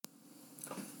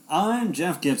I'm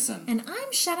Jeff Gibson. And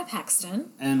I'm Shanna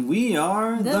Paxton. And we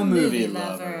are the Movie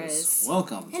Lovers.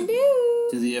 Welcome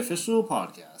to the official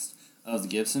podcast of the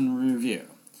Gibson Review.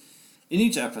 In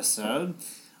each episode,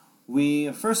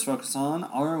 we first focus on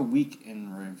our week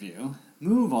in review,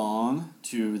 move on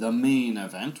to the main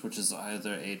event, which is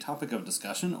either a topic of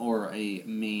discussion or a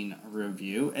main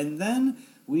review, and then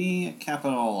we cap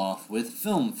it all off with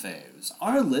Film Faves,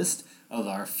 our list of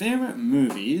our favorite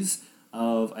movies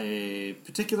of a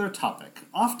particular topic.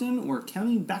 Often we're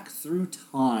counting back through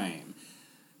time.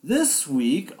 This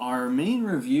week, our main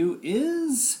review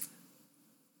is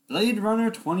Blade Runner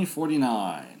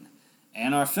 2049.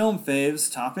 And our Film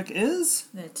Faves topic is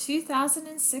the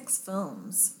 2006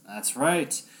 films. That's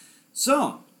right.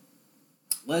 So,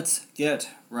 let's get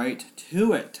right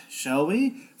to it, shall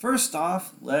we? First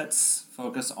off, let's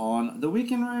focus on the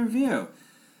week in review.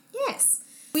 Yes.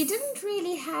 We didn't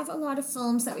really have a lot of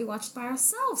films that we watched by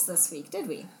ourselves this week, did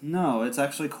we? No, it's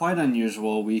actually quite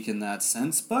unusual week in that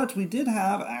sense, but we did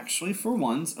have, actually, for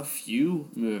once, a few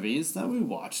movies that we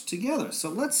watched together. So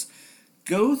let's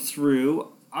go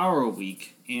through our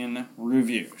week in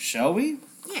review, shall we?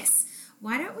 Yes.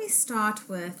 Why don't we start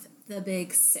with The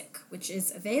Big Sick, which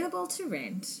is available to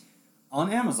rent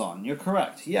on Amazon. You're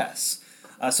correct, yes.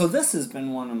 So this has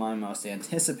been one of my most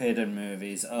anticipated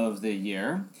movies of the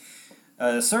year.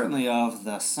 Certainly of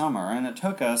the summer, and it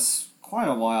took us quite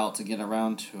a while to get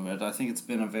around to it. I think it's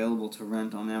been available to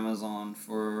rent on Amazon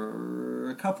for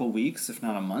a couple weeks, if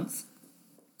not a month.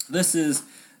 This is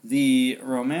the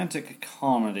romantic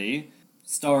comedy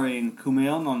starring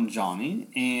Kumail Nanjiani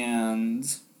and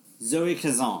Zoe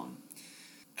Kazan.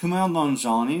 Kumail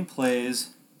Nanjiani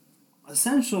plays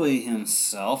essentially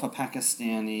himself, a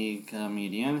Pakistani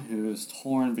comedian who's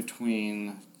torn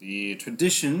between the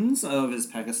traditions of his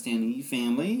Pakistani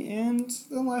family and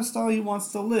the lifestyle he wants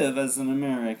to live as an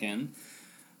American.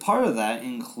 Part of that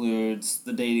includes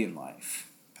the dating life.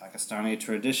 Pakistani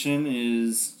tradition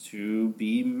is to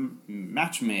be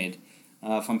match made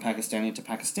from Pakistani to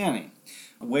Pakistani.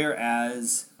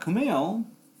 Whereas Kumail,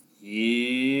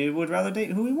 he would rather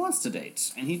date who he wants to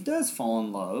date. And he does fall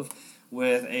in love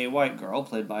with a white girl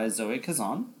played by Zoe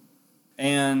Kazan.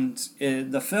 And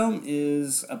the film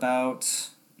is about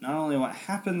not only what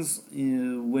happens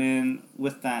when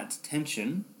with that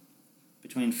tension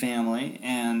between family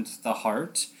and the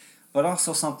heart, but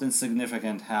also something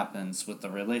significant happens with the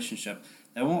relationship.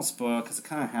 I won't spoil because it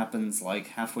kind of happens like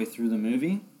halfway through the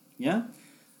movie. Yeah?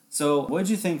 So what did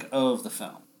you think of the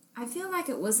film? I feel like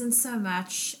it wasn't so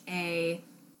much a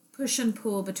push and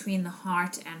pull between the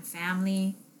heart and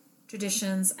family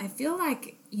traditions. I feel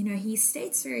like, he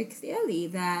states very clearly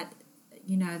that,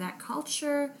 that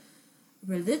culture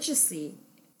religiously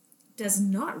does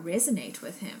not resonate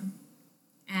with him.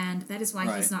 And that is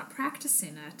why he's not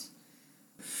practicing it.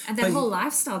 And that whole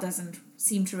lifestyle doesn't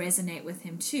seem to resonate with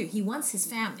him too. He wants his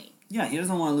family. Yeah, he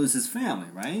doesn't want to lose his family,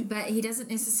 right? But he doesn't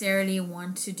necessarily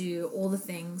want to do all the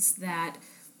things that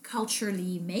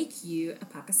culturally make you a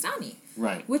Pakistani.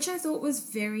 Right. Which I thought was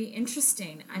very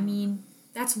interesting. I mean,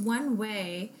 that's one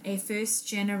way a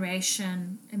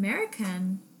first-generation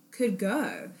American could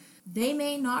go. They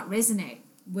may not resonate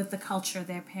with the culture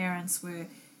their parents were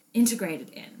integrated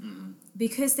in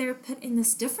because they're put in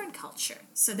this different culture.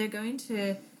 So they're going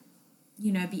to,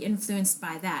 be influenced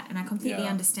by that. And I completely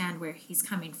understand where he's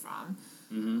coming from.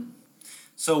 Mm-hmm.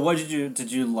 So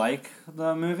did you like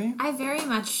the movie? I very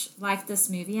much liked this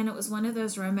movie, and it was one of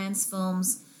those romance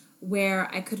films where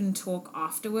I couldn't talk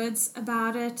afterwards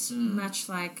about it, much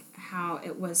like how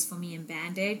it was for me in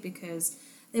Band-Aid, because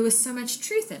there was so much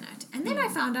truth in it. And then I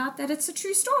found out that it's a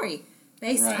true story,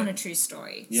 based on a true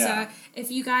story. Yeah. So if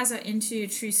you guys are into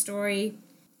true story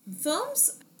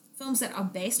films that are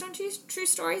based on true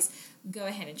stories, go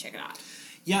ahead and check it out.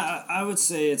 Yeah, I would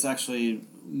say it's actually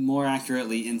more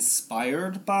accurately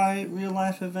inspired by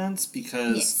real-life events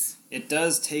because it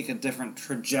does take a different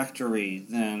trajectory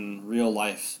than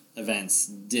real-life events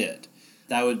did.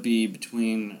 That would be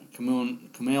between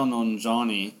Kumail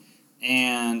Nanjiani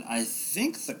and I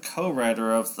think the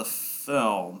co-writer of the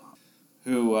film,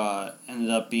 who ended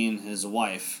up being his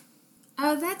wife.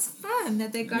 Oh, that's fun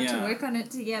that they got to work on it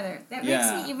together. That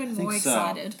makes me even more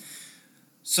excited.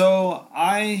 So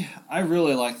I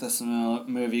really like this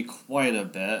movie quite a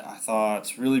bit. I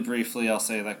thought, really briefly, I'll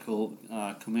say that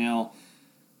Kumail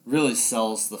really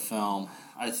sells the film.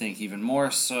 I think even more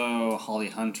so Holly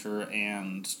Hunter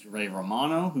and Ray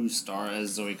Romano, who star as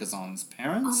Zoe Kazan's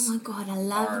parents. Oh my god, I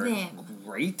love them.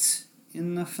 Great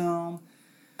in the film.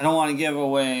 I don't want to give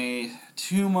away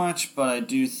too much, but I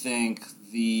do think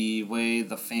the way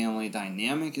the family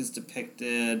dynamic is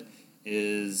depicted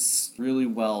is really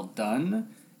well done.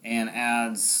 and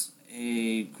adds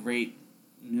a great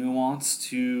nuance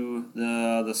to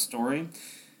the story.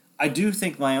 I do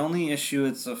think my only issue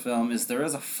with the film is there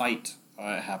is a fight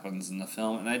that happens in the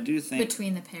film, and I do think...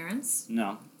 Between the parents?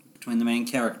 No, between the main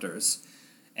characters.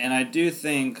 And I do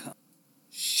think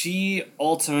she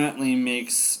ultimately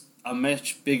makes a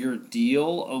much bigger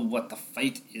deal of what the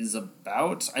fight is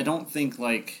about. I don't think,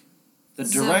 like, the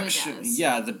direction...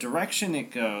 Yeah, the direction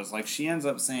it goes. Like, she ends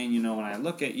up saying, you know, when I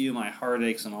look at you, my heart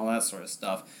aches and all that sort of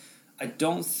stuff. I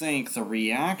don't think the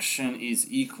reaction is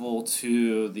equal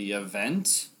to the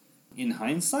event in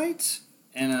hindsight.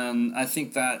 And I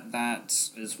think that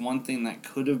is one thing that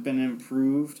could have been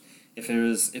improved if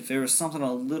there was something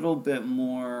a little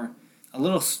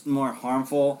more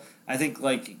harmful. I think,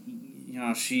 like, you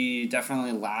know, she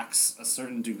definitely lacks a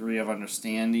certain degree of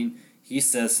understanding. He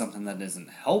says something that isn't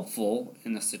helpful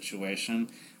in the situation,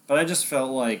 but I just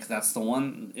felt like that's the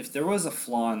one. If there was a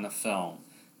flaw in the film,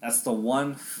 that's the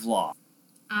one flaw.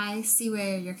 I see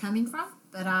where you're coming from,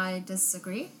 but I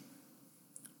disagree.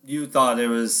 You thought it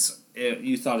was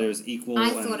equal.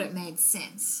 I thought it made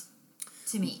sense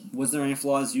to me. Was there any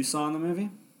flaws you saw in the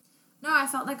movie? No, I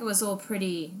felt like it was all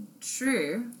pretty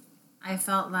true. I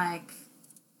felt like,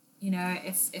 you know,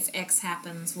 if X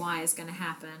happens, Y is going to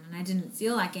happen, and I didn't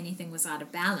feel like anything was out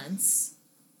of balance.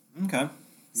 Okay,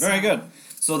 very good.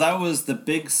 So that was The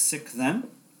Big Sick then.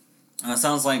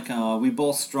 Sounds like we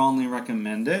both strongly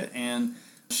recommend it, and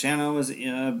Shanna was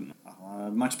a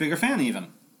much bigger fan even.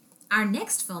 Our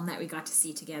next film that we got to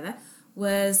see together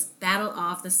was Battle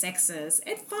of the Sexes.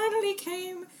 It finally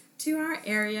came to our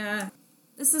area.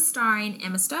 This is starring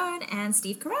Emma Stone and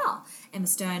Steve Carell. Emma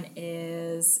Stone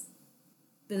is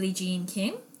Billie Jean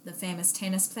King, the famous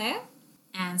tennis player,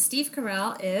 and Steve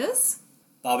Carell is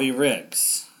Bobby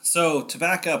Riggs. So, to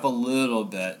back up a little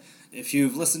bit, if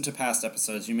you've listened to past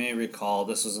episodes, you may recall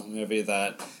this was a movie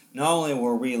that not only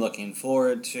were we looking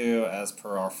forward to as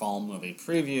per our fall movie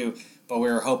preview, but we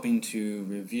were hoping to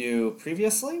review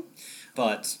previously.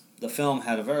 But the film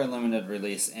had a very limited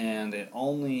release, and it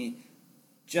only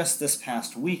just this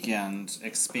past weekend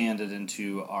expanded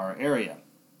into our area.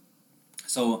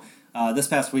 So, this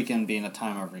past weekend being a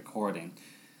time of recording.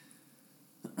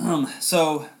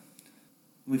 So,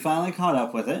 we finally caught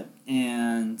up with it,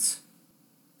 and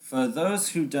for those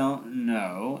who don't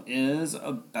know, it is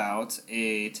about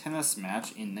a tennis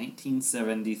match in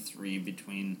 1973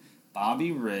 between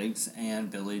Bobby Riggs and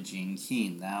Billie Jean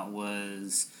King. That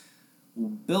was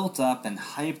built up and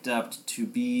hyped up to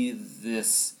be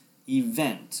this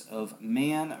event of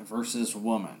man versus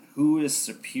woman. Who is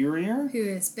superior? who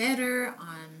is better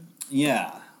on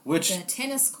which the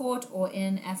tennis court or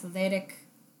in athletic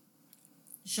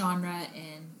genre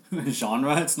in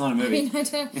genre? It's not a movie. I mean, I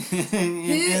don't,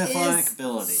 in athletic is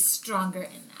ability. stronger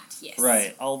in that? Yes,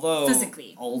 Right.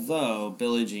 Physically. Although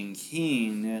Billie Jean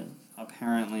King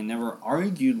apparently never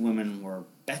argued women were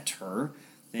better,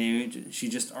 she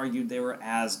just argued they were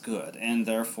as good and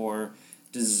therefore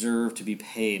deserve to be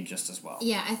paid just as well.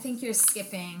 Yeah, I think you're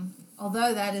skipping,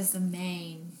 although that is the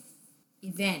main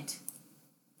event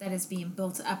that is being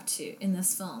built up to in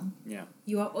this film. Yeah.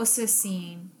 You are also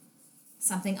seeing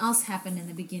something else happen in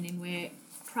the beginning where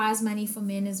prize money for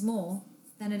men is more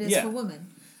than it is for women.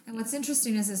 And what's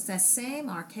interesting is it's that same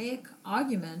archaic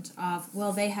argument of,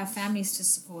 well, they have families to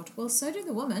support. Well, so do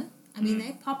the women. I mean,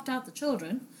 they popped out the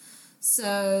children.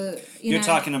 So, You're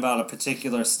talking about a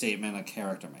particular statement a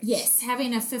character makes. Yes,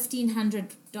 having a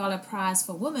 $1,500 prize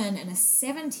for women and a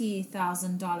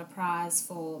 $70,000 prize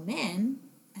for men.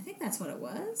 I think that's what it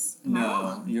was.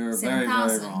 No, you're very,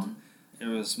 very wrong. It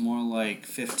was more like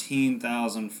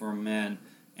 15,000 for men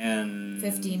and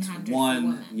 1,500 for one.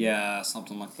 women. Yeah,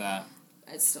 something like that.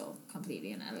 It's still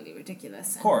completely and utterly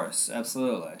ridiculous. Of course,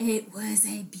 absolutely. It was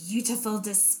a beautiful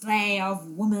display of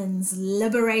women's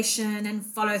liberation and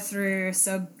follow through.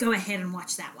 So go ahead and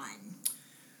watch that one.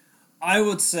 I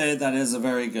would say that is a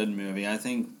very good movie. I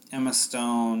think Emma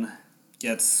Stone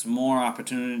gets a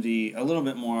little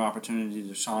bit more opportunity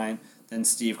to shine than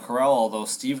Steve Carell, although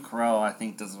Steve Carell, I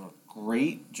think, does a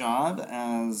great job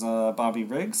as Bobby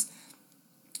Riggs.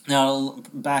 Now, to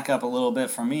back up a little bit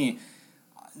for me,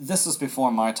 this was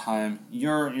before my time.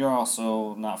 You're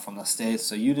also not from the States,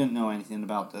 so you didn't know anything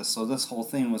about this. So this whole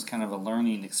thing was kind of a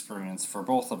learning experience for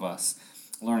both of us,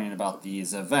 learning about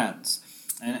these events.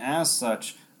 And as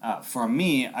such, for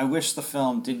me, I wish the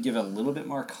film did give a little bit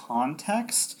more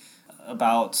context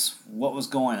about what was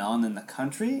going on in the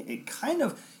country. It kind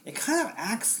of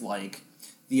acts like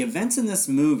the events in this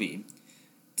movie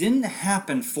didn't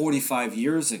happen 45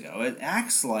 years ago. It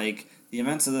acts like the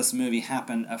events of this movie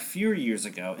happened a few years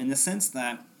ago in the sense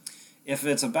that If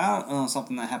it's about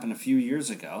something that happened a few years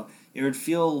ago, it would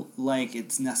feel like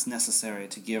it's necessary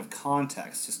to give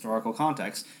context, historical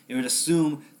context. It would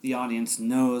assume the audience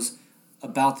knows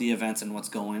about the events and what's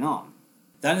going on.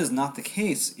 That is not the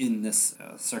case in this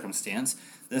circumstance.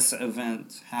 This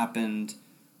event happened,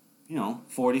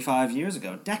 45 years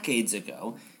ago, decades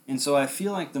ago. And so I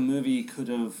feel like the movie could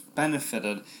have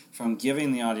benefited from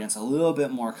giving the audience a little bit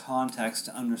more context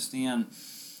to understand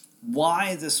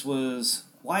why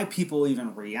people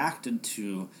even reacted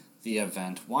to the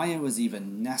event, why it was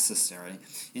even necessary.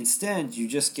 Instead, you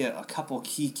just get a couple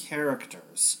key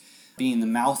characters being the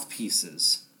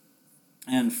mouthpieces.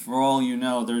 And for all you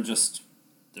know, they're just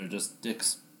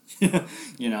dicks.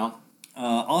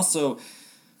 Also,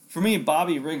 for me,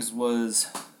 Bobby Riggs was,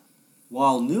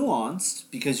 while nuanced,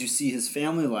 because you see his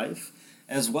family life,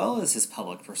 as well as his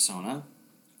public persona,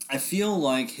 I feel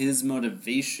like his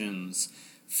motivations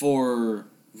for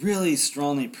really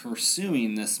strongly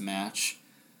pursuing this match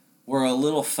were a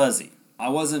little fuzzy. I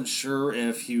wasn't sure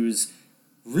if he was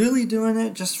really doing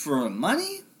it just for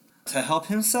money to help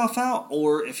himself out,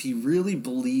 or if he really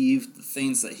believed the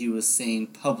things that he was saying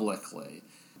publicly.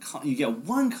 You get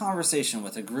one conversation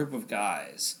with a group of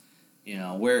guys,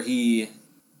 where he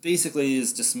basically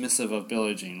is dismissive of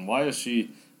Billie Jean. Why does she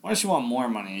want more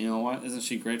money? Why isn't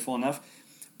she grateful enough?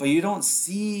 But you don't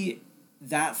see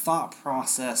that thought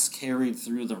process carried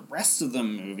through the rest of the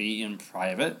movie in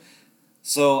private.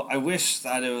 So I wish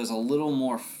that it was a little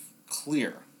more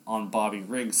clear on Bobby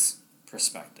Riggs'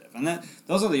 perspective. And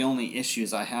those are the only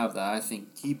issues I have that I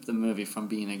think keep the movie from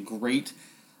being a great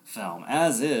film.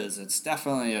 As is, it's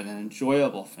definitely an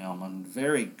enjoyable film and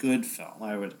very good film.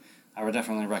 I would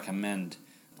definitely recommend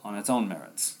on its own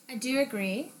merits. I do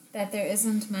agree that there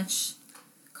isn't much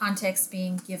context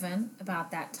being given about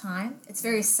that time. It's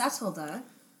very subtle, though.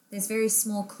 There's very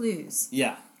small clues.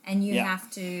 Yeah. And you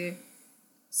have to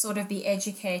sort of be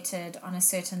educated on a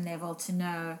certain level to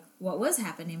know what was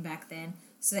happening back then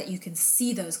so that you can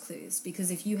see those clues.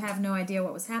 Because if you have no idea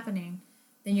what was happening,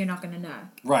 then you're not going to know.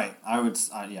 Right. I would,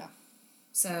 yeah.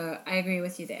 So I agree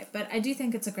with you there. But I do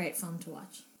think it's a great film to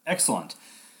watch. Excellent.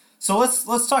 So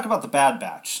let's talk about The Bad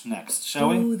Batch next, shall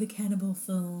we? Oh, the cannibal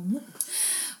film.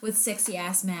 With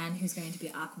sexy-ass man who's going to be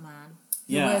Aquaman.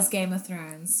 He was Game of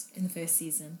Thrones in the first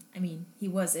season. I mean, he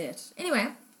was it. Anyway.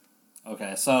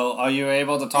 Okay, so are you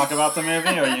able to talk about the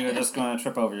movie, or are you just going to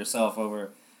trip over yourself over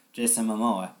Jason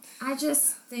Momoa? I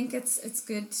just think it's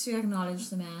good to acknowledge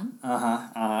the man.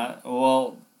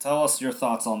 Well, tell us your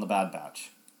thoughts on The Bad Batch.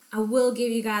 I will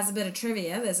give you guys a bit of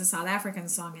trivia. There's a South African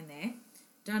song in there.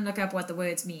 Don't look up what the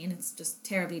words mean. It's just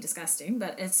terribly disgusting.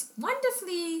 But it's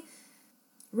wonderfully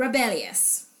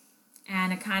rebellious.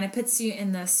 And it kind of puts you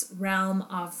in this realm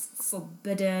of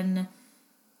forbidden,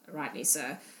 rightly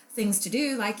so, things to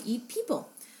do, like eat people.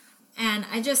 And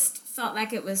I just felt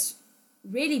like it was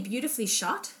really beautifully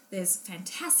shot. There's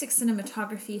fantastic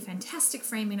cinematography, fantastic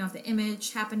framing of the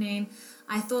image happening.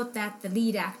 I thought that the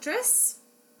lead actress,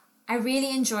 I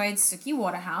really enjoyed Suki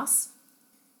Waterhouse.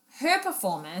 Her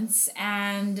performance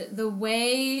and the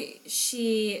way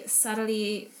she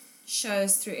subtly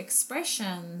shows through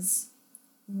expressions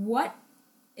what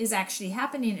is actually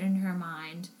happening in her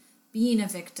mind being a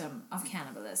victim of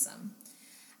cannibalism.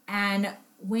 And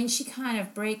when she kind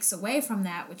of breaks away from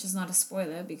that, which is not a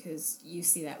spoiler because you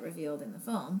see that revealed in the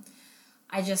film,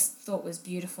 I just thought was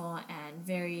beautiful and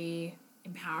very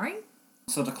empowering.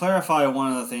 So to clarify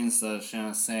one of the things that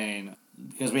Shanna's saying,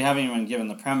 because we haven't even given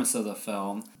the premise of the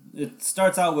film, it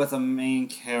starts out with a main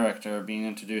character being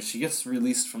introduced. She gets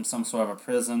released from some sort of a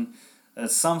prison.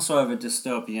 It's some sort of a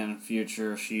dystopian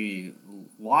future. She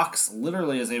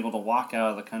literally is able to walk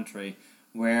out of the country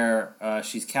where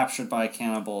she's captured by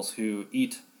cannibals who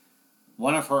eat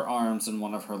one of her arms and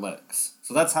one of her legs.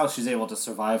 So that's how she's able to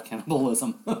survive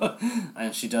cannibalism.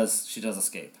 And she does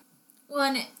escape. Well,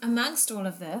 and amongst all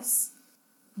of this,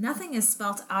 nothing is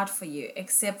spelt out for you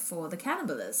except for the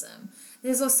cannibalism.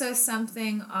 There's also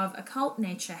something of occult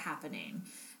nature happening.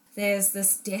 There's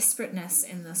this desperateness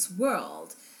in this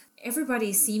world.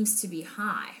 Everybody seems to be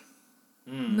high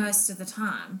most of the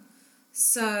time.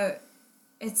 So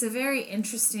it's a very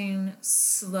interesting,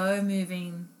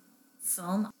 slow-moving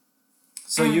film.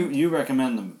 So you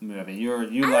recommend the movie?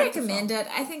 I recommend it.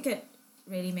 I think it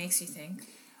really makes you think.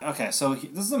 Okay, so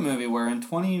this is a movie where in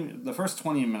the first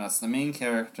 20 minutes, the main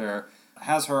character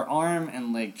has her arm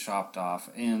and leg chopped off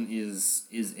and is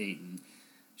eaten.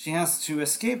 She has to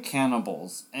escape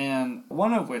cannibals, and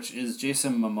one of which is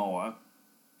Jason Momoa.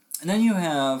 And then you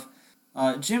have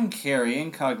Jim Carrey,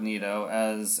 incognito,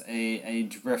 as a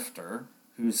drifter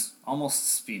who's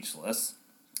almost speechless.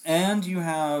 And you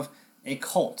have a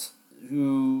cult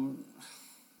who,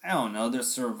 I don't know, they're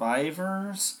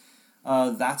survivors.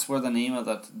 That's where the name of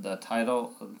the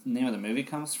title, name of the movie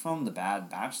comes from, The Bad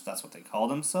Batch. That's what they call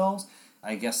themselves.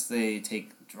 I guess they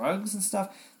take drugs and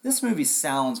stuff. This movie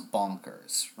sounds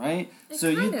bonkers, right? So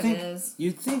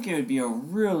you'd think it would be a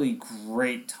really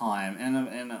great time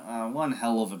and one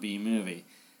hell of a B movie.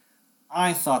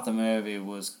 I thought the movie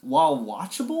was, while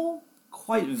watchable,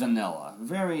 quite vanilla,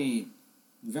 very,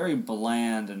 very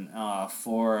bland, and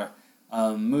for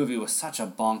a movie with such a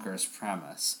bonkers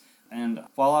premise. And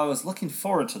while I was looking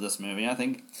forward to this movie, I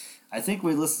think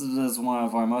we listed it as one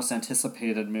of our most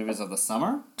anticipated movies of the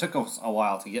summer. It took us a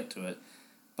while to get to it,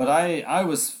 but I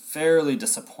was fairly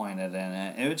disappointed in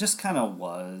it. It just kind of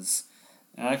was.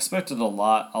 And I expected a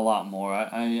lot more.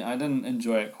 I didn't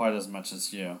enjoy it quite as much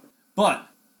as you. But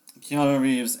Keanu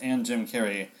Reeves and Jim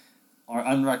Carrey are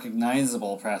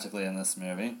unrecognizable practically in this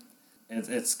movie.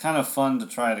 It's kind of fun to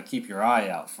try to keep your eye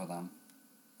out for them.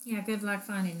 Yeah, good luck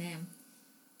finding them.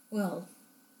 Well,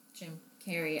 Jim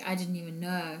Carrey, I didn't even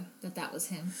know that was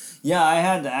him. Yeah, I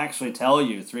had to actually tell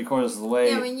you 3/4 of the way.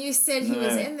 Yeah, when you said he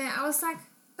was in there, I was like,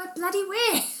 but bloody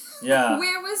where? Yeah.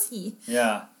 Where was he?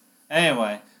 Yeah.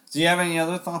 Anyway, do you have any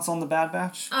other thoughts on The Bad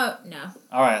Batch? Oh, no.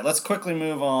 Alright, let's quickly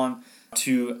move on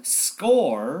to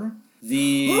Score.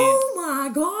 Oh my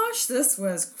gosh, this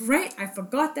was great. I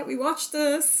forgot that we watched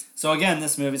this. So again,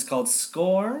 this movie's called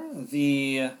Score,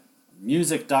 the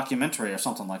music documentary or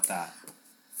something like that.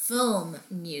 Film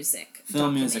music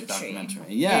documentary.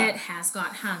 Yeah. It has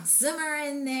got Hans Zimmer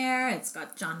in there. It's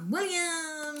got John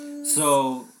Williams.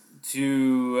 So,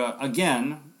 to,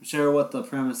 again, share what the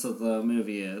premise of the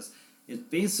movie is, it's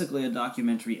basically a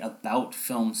documentary about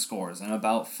film scores and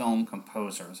about film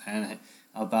composers and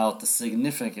about the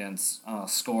significance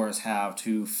scores have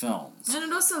to films. And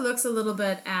it also looks a little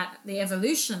bit at the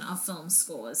evolution of film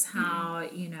scores, how,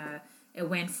 it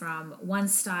went from one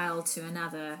style to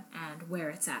another and where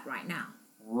it's at right now.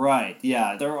 Right,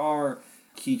 yeah. There are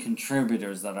key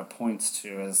contributors that it points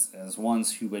to as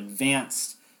ones who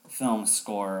advanced film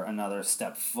score another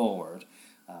step forward.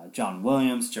 John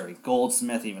Williams, Jerry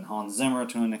Goldsmith, even Hans Zimmer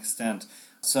to an extent.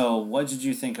 So what did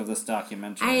you think of this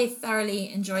documentary? I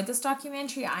thoroughly enjoyed this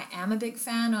documentary. I am a big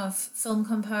fan of film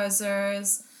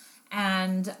composers,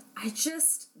 and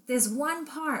there's one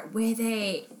part where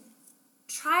they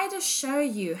try to show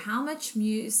you how much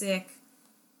music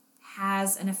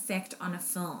has an effect on a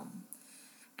film.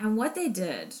 And what they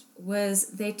did was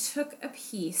they took a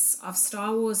piece of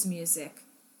Star Wars music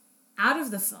out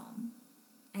of the film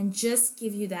and just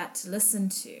give you that to listen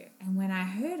to. And when I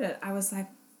heard it, I was like,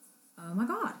 oh my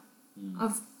God.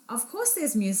 Of course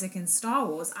there's music in Star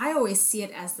Wars. I always see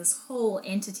it as this whole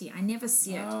entity. I never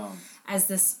see it as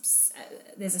this,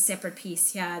 there's a separate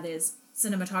piece here, there's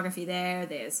cinematography there,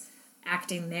 there's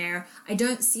acting there. I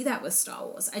don't see that with Star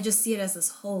Wars. I just see it as this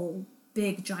whole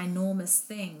big, ginormous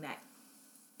thing that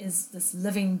is this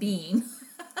living being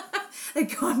that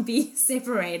can't be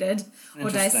separated or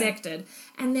dissected.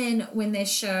 And then when they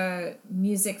show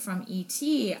music from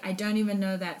E.T., I don't even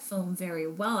know that film very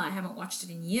well. I haven't watched it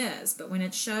in years. But when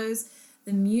it shows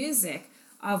the music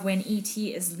of when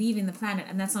E.T. is leaving the planet,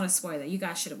 and that's not a spoiler, you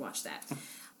guys should have watched that.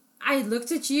 I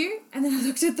looked at you, and then I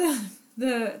looked at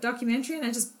the documentary, and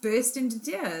I just burst into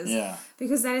tears. Yeah.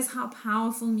 Because that is how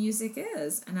powerful music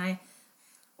is. And I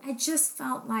just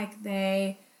felt like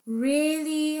they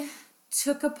really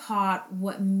took apart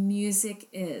what music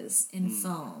is in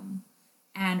film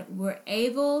and were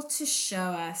able to show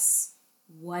us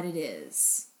what it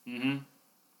is. Mm-hmm.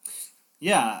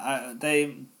 Yeah,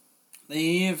 they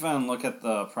even look at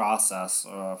the process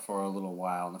for a little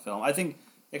while in the film. I think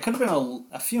it could have been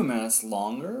a few minutes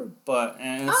longer, but...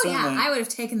 I would have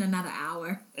taken another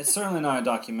hour. It's certainly not a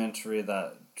documentary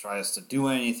that tries to do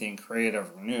anything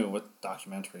creative or new with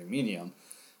documentary medium.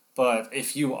 But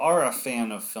if you are a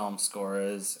fan of film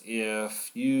scores,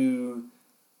 if you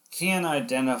can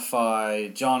identify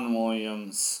John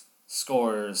Williams'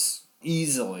 scores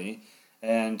easily,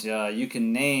 and you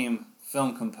can name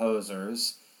film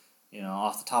composers,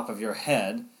 off the top of your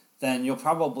head, then you'll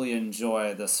probably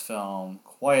enjoy this film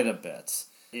quite a bit.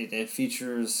 It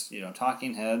features,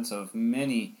 talking heads of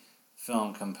many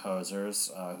film composers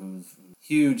who've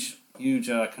huge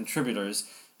contributors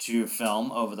to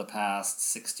film over the past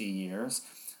 60 years.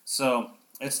 So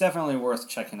it's definitely worth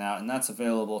checking out, and that's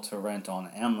available to rent on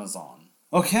Amazon.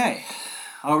 Okay,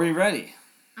 are we ready?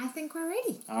 I think we're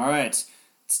ready. All right,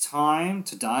 it's time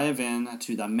to dive in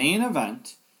to the main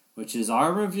event, which is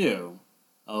our review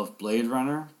of Blade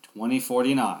Runner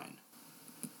 2049.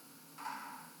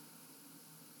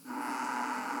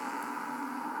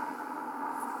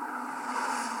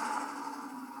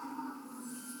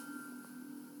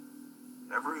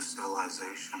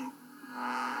 civilization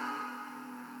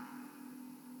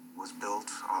was built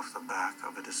off the back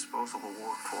of a disposable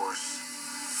workforce.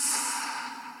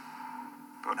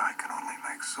 But I can only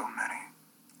make so many.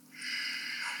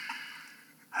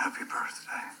 Happy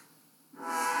birthday.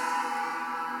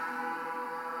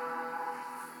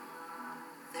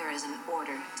 There is an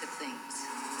order to things.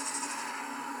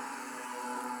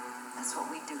 That's what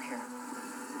we do here.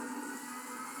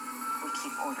 We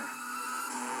keep order.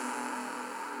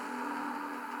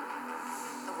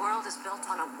 The world is built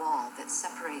on a wall that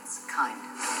separates kind.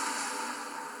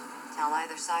 Tell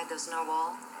either side there's no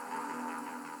wall.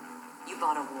 You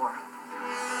bought a war.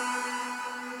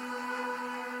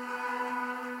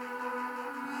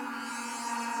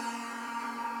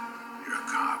 You're a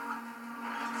cop.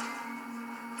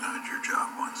 I did your job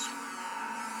once.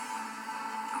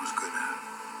 I was good at it.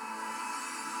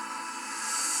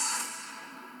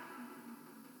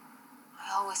 I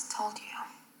always told you,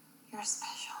 you're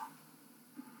special.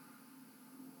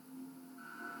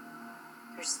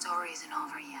 Your story isn't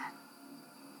over yet.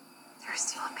 There's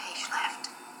still a page left.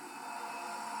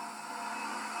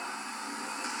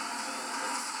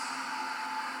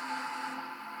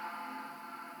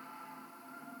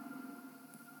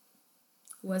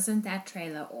 Wasn't that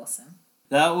trailer awesome?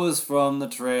 That was from the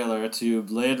trailer to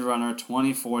Blade Runner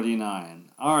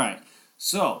 2049. Alright,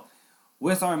 so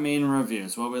with our main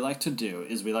reviews, what we like to do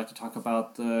is we like to talk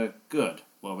about the good,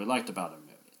 what we liked about a movie.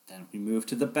 Then we move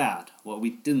to the bad, what we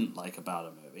didn't like about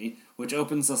a movie, which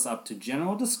opens us up to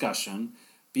general discussion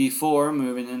before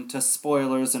moving into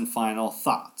spoilers and final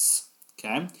thoughts.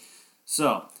 Okay?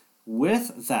 So,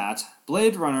 with that,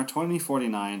 Blade Runner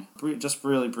 2049, just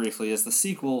really briefly, is the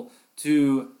sequel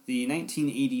to the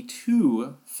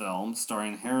 1982 film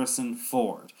starring Harrison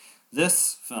Ford.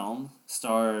 This film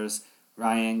stars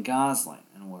Ryan Gosling,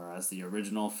 and whereas the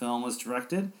original film was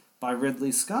directed by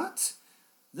Ridley Scott,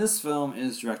 this film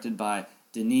is directed by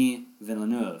Denis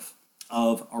Villeneuve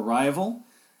of Arrival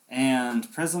and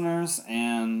Prisoners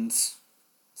and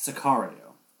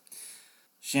Sicario.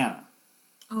 Shanna.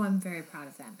 Oh, I'm very proud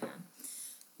of that man.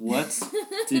 What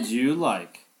did you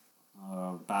like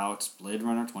about Blade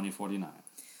Runner 2049?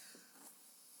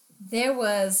 There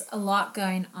was a lot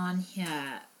going on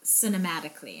here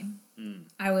cinematically.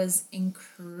 I was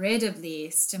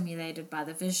incredibly stimulated by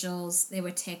the visuals. There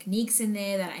were techniques in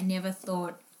there that I never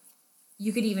thought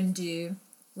you could even do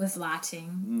with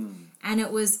lighting. And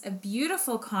it was a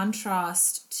beautiful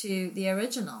contrast to the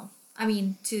original. I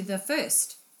mean, to the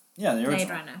first Yeah, the original. Blade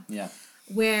Runner. Yeah.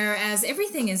 Whereas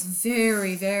everything is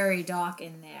very, very dark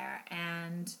in there.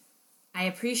 And I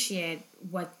appreciate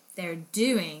what they're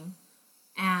doing.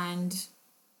 And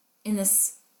in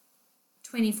this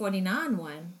 2049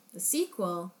 one, the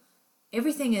sequel,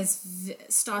 everything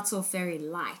starts off very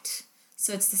light.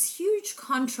 So it's this huge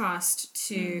contrast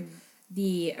to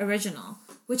the original,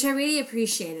 which I really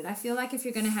appreciated. I feel like if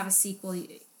you're going to have a sequel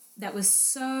that was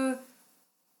so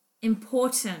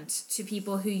important to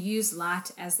people who use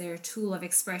light as their tool of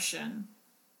expression,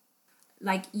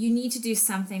 like you need to do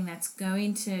something that's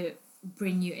going to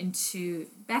bring you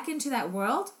back into that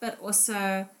world, but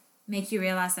also make you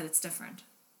realize that it's different.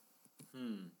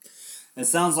 It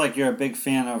sounds like you're a big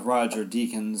fan of Roger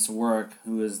Deakins' work,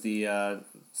 who is the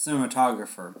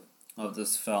cinematographer of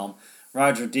this film.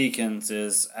 Roger Deakins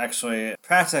is actually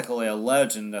practically a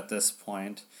legend at this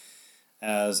point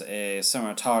as a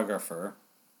cinematographer.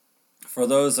 For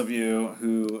those of you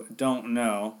who don't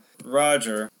know,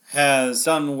 Roger has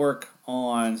done work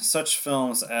on such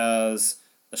films as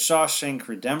The Shawshank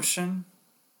Redemption,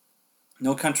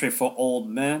 No Country for Old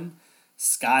Men,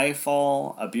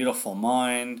 Skyfall, A Beautiful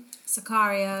Mind.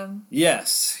 Sicario.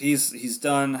 Yes, he's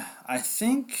done, I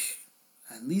think,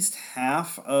 at least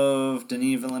half of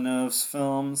Denis Villeneuve's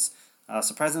films.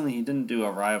 Surprisingly, he didn't do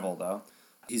Arrival, though.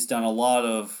 He's done a lot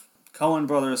of Coen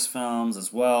Brothers films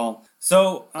as well.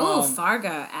 So,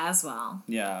 Fargo as well.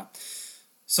 Yeah.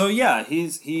 So yeah,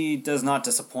 he does not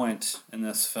disappoint in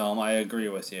this film. I agree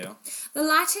with you. The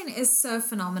lighting is so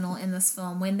phenomenal in this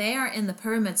film. When they are in the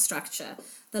pyramid structure,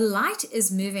 the light is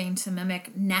moving to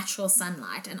mimic natural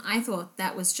sunlight, and I thought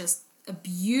that was just a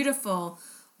beautiful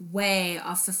way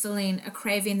of fulfilling a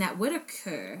craving that would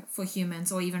occur for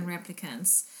humans or even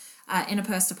replicants in a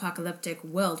post-apocalyptic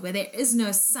world where there is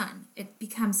no sun. It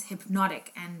becomes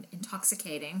hypnotic and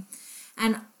intoxicating.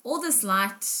 And all this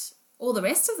light, all the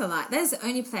rest of the light, that is the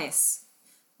only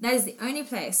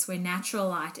place where natural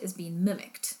light is being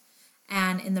mimicked.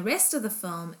 And in the rest of the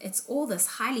film, it's all this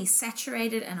highly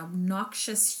saturated and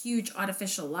obnoxious, huge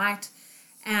artificial light.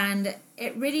 And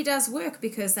it really does work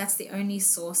because that's the only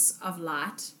source of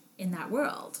light in that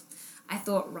world. I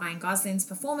thought Ryan Gosling's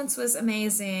performance was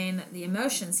amazing. The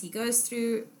emotions he goes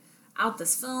through out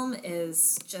this film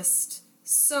is just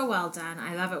so well done.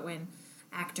 I love it when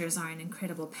actors are in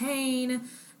incredible pain,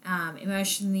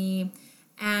 emotionally.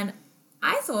 And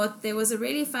I thought there was a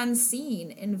really fun scene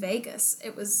in Vegas.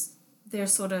 It was their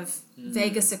sort of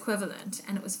Vegas equivalent,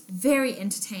 and it was very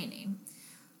entertaining.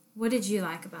 What did you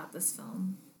like about this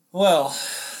film? Well,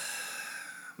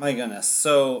 my goodness.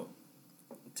 So,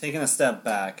 taking a step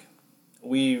back,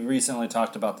 we recently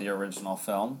talked about the original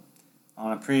film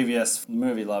on a previous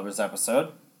Movie Lovers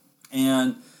episode.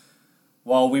 And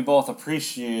while we both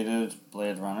appreciated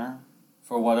Blade Runner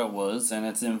for what it was and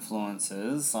its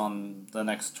influences on the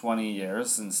next 20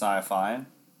 years in sci-fi,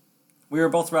 we were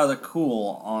both rather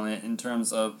cool on it in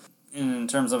terms of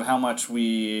how much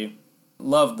we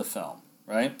loved the film,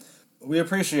 right? We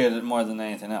appreciated it more than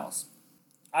anything else.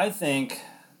 I think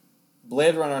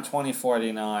Blade Runner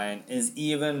 2049 is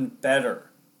even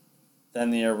better than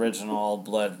the original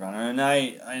Blade Runner, and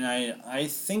I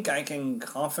think I can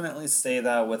confidently say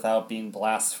that without being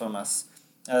blasphemous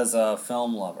as a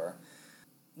film lover.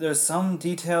 There's some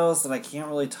details that I can't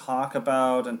really talk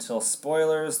about until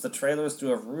spoilers. The trailers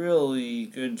do a really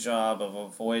good job of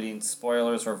avoiding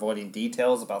spoilers or avoiding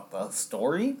details about the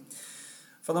story.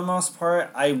 For the most part,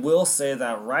 I will say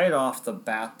that right off the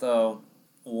bat, though,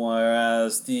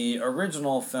 whereas the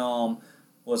original film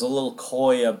was a little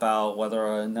coy about whether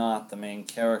or not the main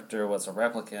character was a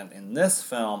replicant, in this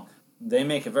film, they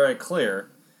make it very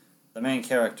clear the main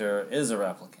character is a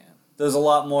replicant. There's a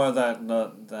lot more that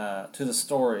to the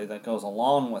story that goes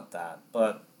along with that,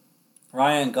 but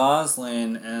Ryan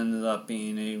Gosling ended up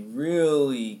being a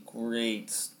really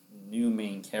great new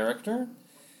main character.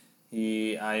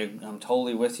 I'm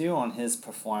totally with you on his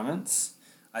performance.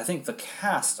 I think the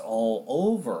cast all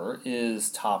over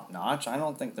is top-notch. I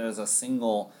don't think there's a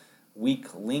single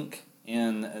weak link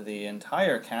in the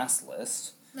entire cast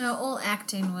list. No, all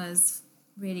acting was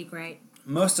really great.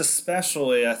 Most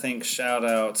especially, I think,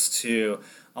 shout-outs to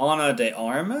Ana de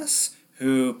Armas,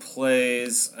 who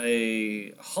plays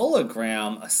a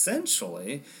hologram,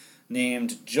 essentially,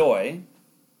 named Joy,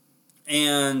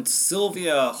 and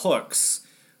Sylvia Hooks,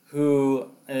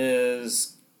 who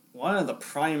is one of the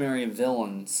primary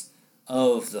villains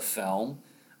of the film.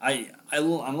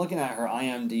 I'm looking at her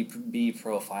IMDb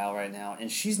profile right now,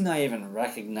 and she's not even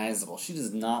recognizable. She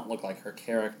does not look like her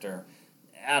character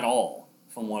at all,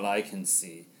 from what I can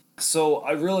see. So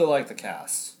I really like the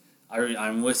cast.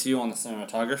 I'm with you on the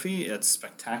cinematography. It's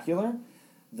spectacular.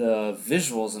 The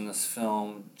visuals in this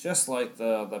film, just like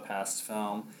the past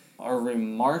film, are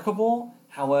remarkable.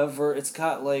 However, it's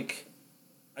got like...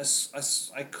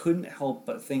 I couldn't help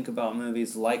but think about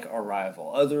movies like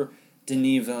Arrival, other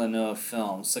Denis Villeneuve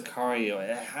films, Sicario.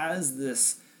 It has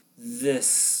this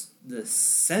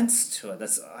sense to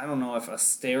it. I don't know if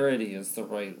austerity is the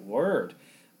right word,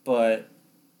 but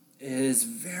it is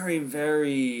very,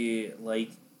 very,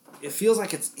 like, it feels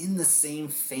like it's in the same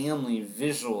family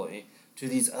visually to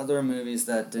these other movies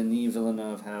that Denis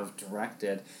Villeneuve have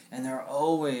directed, and they're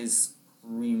always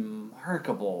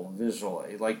remarkable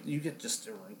visually. Like, you get just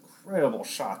incredible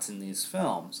shots in these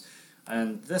films,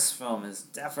 and this film is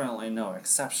definitely no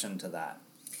exception to that.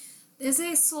 There's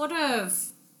a sort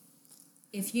of,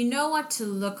 if you know what to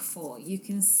look for, you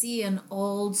can see an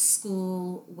old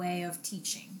school way of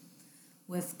teaching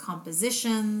with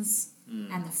compositions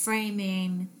and the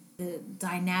framing, the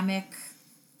dynamic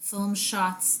film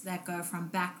shots that go from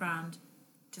background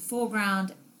to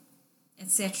foreground,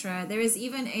 etc. There is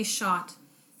even a shot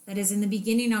that is in the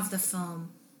beginning of the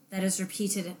film that is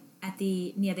repeated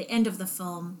near the end of the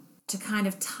film to kind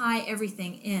of tie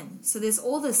everything in. So there's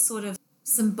all this sort of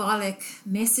symbolic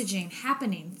messaging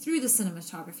happening through the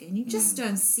cinematography, and you just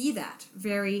don't see that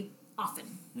very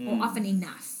often or often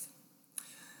enough.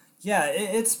 Yeah,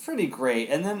 it's pretty great.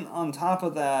 And then on top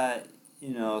of that,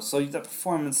 so the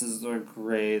performances are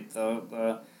great,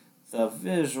 the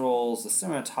visuals, the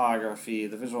cinematography,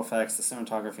 the visual effects, the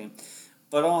cinematography,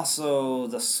 but also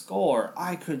the score.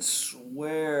 I could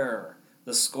swear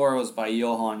the score was by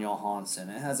Johan Johansson.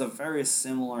 It has a very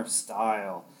similar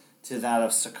style to that of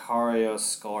Sicario's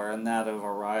score and that of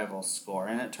Arrival's score.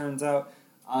 And it turns out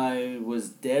I was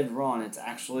dead wrong. It's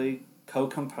actually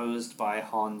co-composed by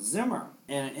Hans Zimmer.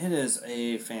 And it is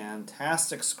a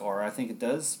fantastic score. I think it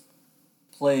does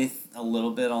play a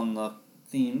little bit on the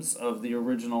themes of the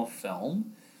original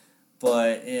film,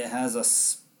 but it has a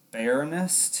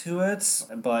spareness to it,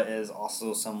 but is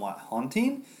also somewhat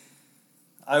haunting.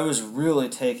 I was really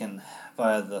taken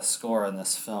by the score in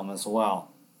this film as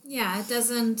well. Yeah, it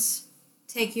doesn't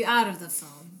take you out of the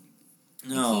film.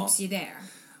 No. It keeps you there.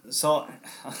 So,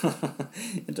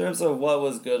 in terms of what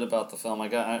was good about the film,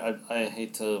 I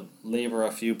hate to labor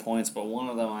a few points, but one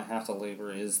of them I have to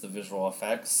labor is the visual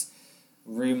effects.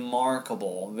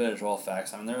 Remarkable visual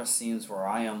effects. I mean, there are scenes where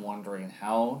I am wondering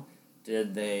how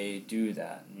did they do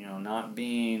that? You know, not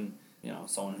being, you know,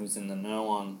 someone who's in the know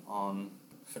on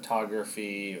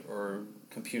photography or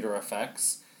computer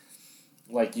effects,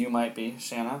 like you might be,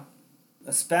 Shanna.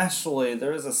 Especially,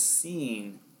 there is a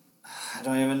scene, I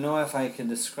don't even know if I can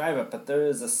describe it, but there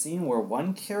is a scene where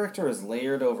one character is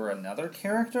layered over another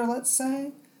character, let's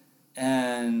say,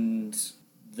 and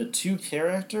the two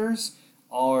characters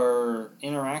are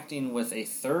interacting with a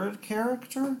third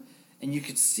character, and you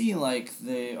could see, like,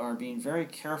 they are being very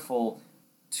careful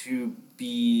to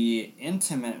be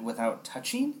intimate without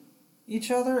touching each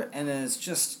other, and it's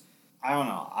just, I don't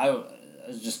know, it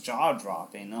was just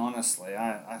jaw-dropping, honestly.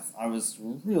 I was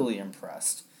really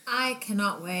impressed. I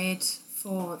cannot wait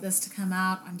for this to come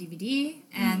out on DVD,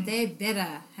 and they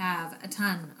better have a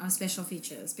ton of special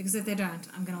features, because if they don't,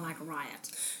 I'm going to like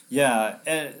riot. Yeah,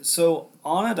 and so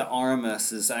Ana de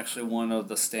Armas is actually one of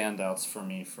the standouts for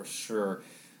me, for sure,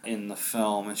 in the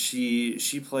film. And she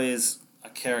plays a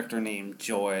character named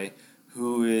Joy,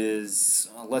 who is,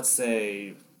 let's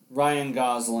say, Ryan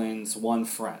Gosling's one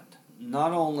friend.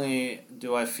 Not only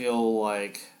do I feel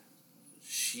like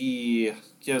she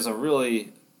gives a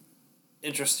really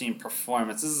interesting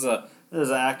performance. This is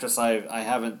an actress I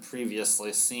haven't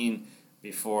previously seen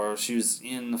before. She was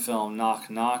in the film Knock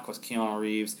Knock with Keanu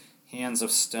Reeves, Hands of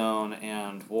Stone,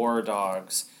 and War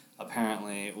Dogs,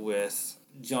 apparently, with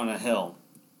Jonah Hill.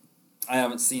 I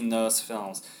haven't seen those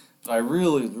films, but I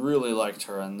really, really liked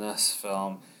her in this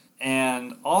film.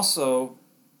 And also,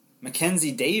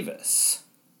 Mackenzie Davis.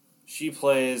 She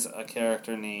plays a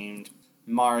character named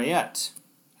Mariette,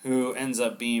 who ends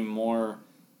up being more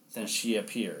than she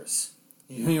appears.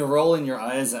 You're rolling your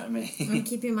eyes at me. I'm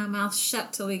keeping my mouth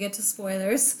shut till we get to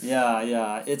spoilers.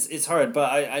 Yeah, it's hard,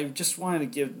 but I just wanted to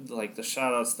give, like, the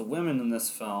shout-outs. The women in this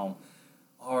film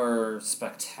are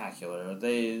spectacular.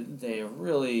 They are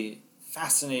really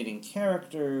fascinating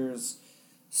characters,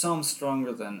 some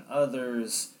stronger than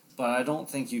others, but I don't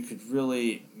think you could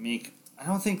really I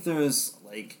don't think there's,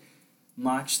 like,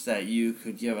 much that you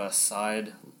could give a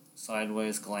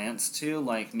sideways glance to,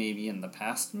 like maybe in the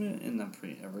past, in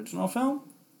the original film.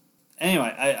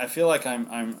 Anyway, I feel like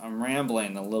I'm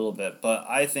rambling a little bit, but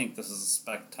I think this is a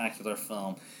spectacular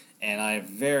film, and I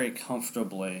very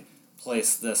comfortably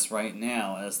place this right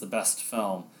now as the best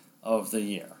film of the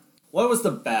year. What was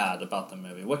the bad about the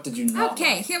movie? What did you not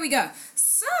like? Here we go.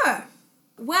 So,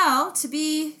 well, to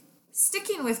be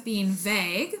sticking with being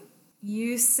vague,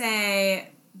 you say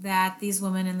that these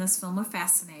women in this film are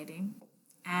fascinating,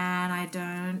 and I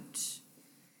don't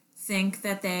think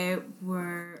that they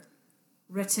were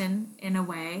written in a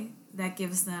way that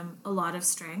gives them a lot of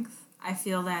strength. I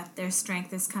feel that their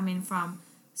strength is coming from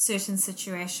certain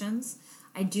situations.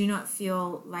 I do not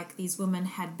feel like these women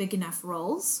had big enough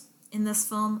roles in this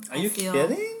film. Are you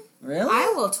kidding? Really?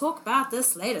 I will talk about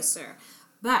this later, sir.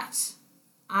 But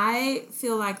I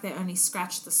feel like they only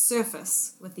scratched the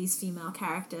surface with these female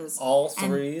characters. All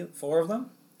four of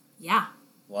them? Yeah.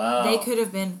 Wow. They could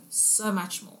have been so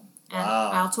much more. And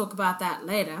Wow. I'll talk about that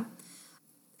later.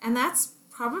 And that's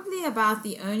probably about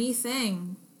the only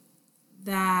thing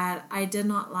that I did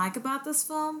not like about this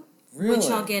film. Really? Which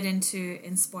I'll get into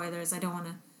in spoilers. I don't want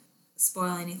to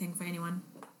spoil anything for anyone.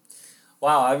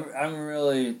 Wow, I'm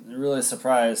really, really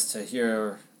surprised to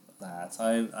hear that.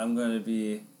 I'm going to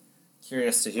be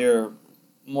curious to hear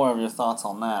more of your thoughts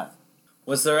on that.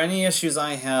 Was there any issues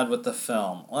I had with the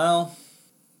film? Well,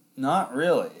 not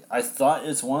really. I thought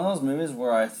it's one of those movies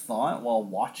where I thought while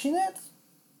watching it,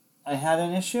 I had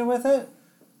an issue with it.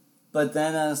 But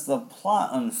then as the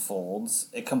plot unfolds,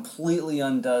 it completely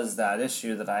undoes that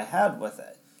issue that I had with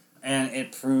it. And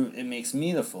it makes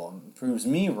me the fool. It proves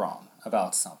me wrong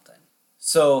about something.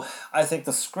 So I think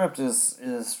the script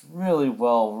is really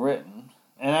well written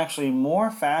and actually more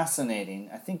fascinating.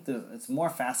 I think that it's more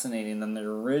fascinating than the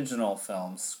original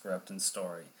film's script and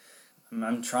story.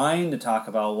 I'm trying to talk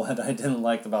about what I didn't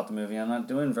like about the movie. I'm not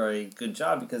doing a very good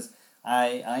job because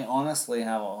I honestly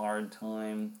have a hard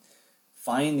time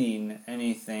finding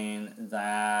anything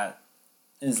that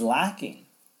is lacking.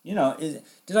 You know,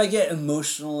 did I get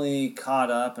emotionally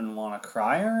caught up and want to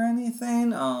cry or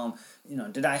anything?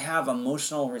 Did I have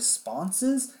emotional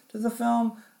responses to the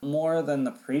film more than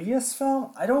the previous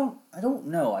film? I don't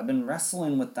know. I've been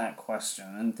wrestling with that question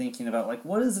and thinking about, like,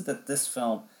 what is it that this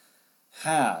film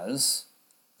has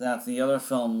that the other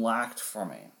film lacked for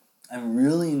me? I'm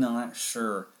really not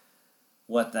sure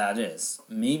what that is.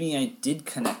 Maybe I did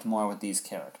connect more with these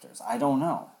characters. I don't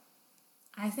know.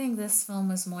 I think this film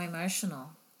was more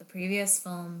emotional. The previous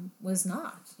film was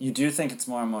not. You do think it's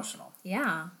more emotional?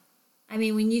 Yeah. I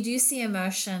mean, when you do see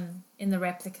emotion in the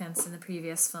replicants in the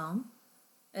previous film,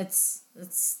 it's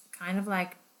kind of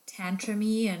like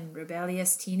tantrumy and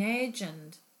rebellious teenage,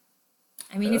 and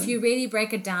I mean, if you really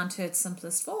break it down to its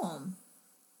simplest form,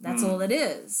 that's all it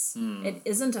is. It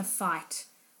isn't a fight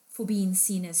for being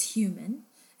seen as human.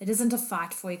 It isn't a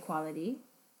fight for equality.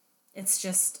 It's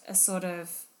just a sort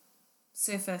of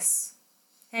surface,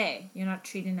 hey, you're not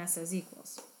treating us as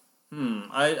equals.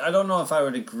 I don't know if I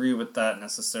would agree with that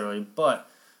necessarily, but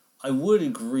I would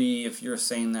agree if you're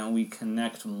saying that we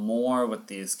connect more with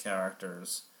these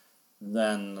characters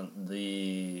than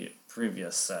the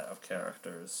previous set of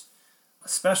characters.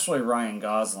 Especially Ryan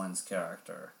Gosling's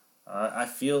character. I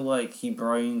feel like he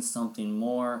brings something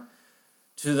more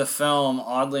to the film,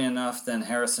 oddly enough, than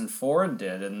Harrison Ford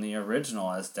did in the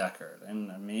original as Deckard.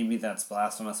 And maybe that's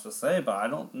blasphemous to say, but I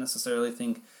don't necessarily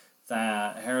think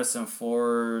that Harrison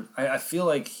Ford... I feel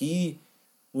like he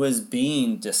was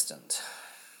being distant.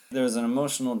 There's an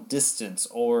emotional distance,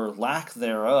 or lack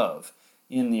thereof,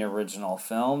 in the original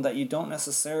film that you don't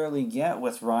necessarily get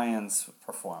with Ryan's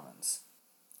performance.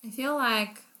 I feel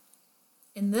like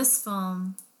in this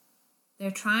film,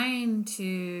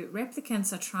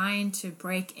 replicants are trying to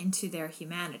break into their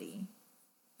humanity.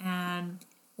 And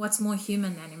what's more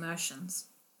human than emotions?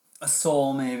 A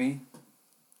soul, maybe.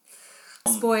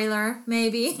 Spoiler,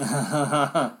 maybe.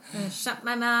 Shut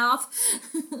my mouth.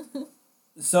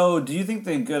 So, do you think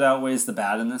the good outweighs the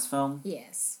bad in this film?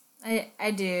 Yes, I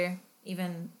do.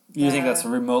 Even You think that's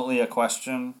remotely a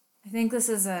question? I think this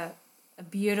is a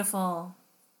beautiful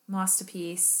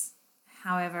masterpiece.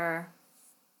 However,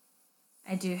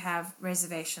 I do have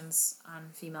reservations on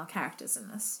female characters in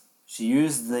this. She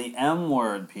used the M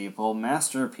word, people.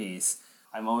 Masterpiece.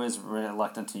 I'm always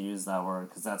reluctant to use that word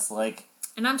because that's like...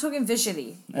 And I'm talking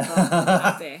visually.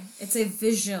 Out there. It's a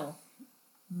visual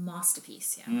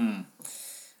masterpiece, yeah.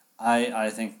 I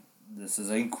think this is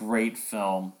a great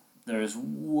film. There's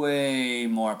way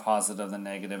more positive than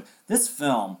negative. This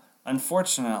film,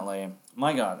 unfortunately...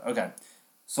 My God, okay.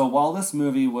 So while this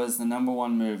movie was the number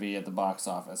one movie at the box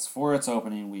office for its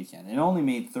opening weekend, it only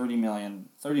made $32 million,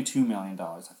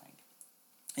 I think.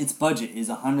 Its budget is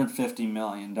 $150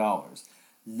 million.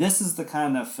 This is the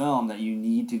kind of film that you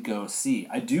need to go see.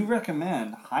 I do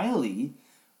recommend highly,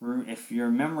 if your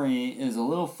memory is a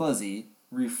little fuzzy,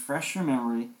 refresh your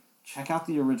memory, check out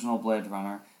the original Blade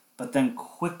Runner, but then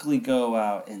quickly go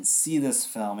out and see this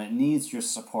film. It needs your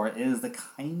support. It is the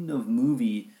kind of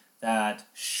movie that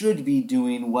should be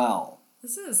doing well.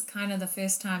 This is kind of the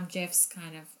first time Jeff's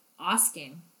kind of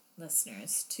asking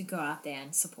listeners to go out there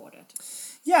and support it.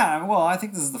 Yeah, well, I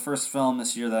think this is the first film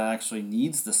this year that actually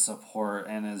needs the support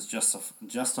and is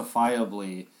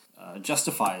justifiably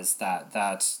justifies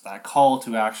that call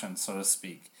to action, so to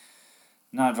speak.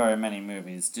 Not very many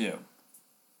movies do.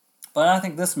 But I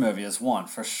think this movie is one,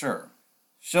 for sure.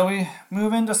 Shall we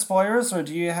move into spoilers, or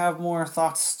do you have more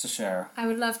thoughts to share? I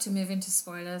would love to move into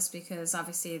spoilers because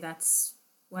obviously that's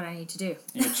what I need to do.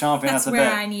 You're chomping at the bit. That's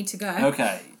where I need to go.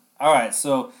 Okay. All right,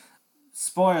 so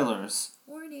spoilers.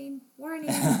 Warning.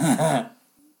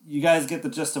 You guys get the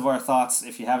gist of our thoughts.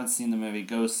 If you haven't seen the movie,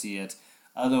 go see it.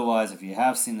 Otherwise, if you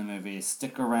have seen the movie,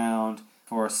 stick around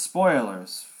for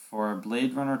spoilers for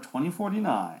Blade Runner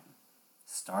 2049,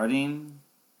 starting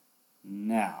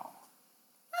now.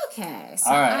 Okay,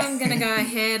 so All right. I'm going to go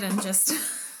ahead and just...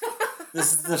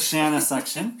 This is the Shanna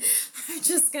section. I'm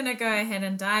just going to go ahead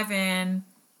and dive in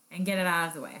and get it out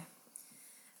of the way.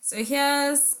 So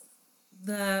here's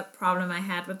the problem I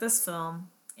had with this film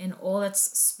in all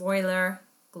its spoiler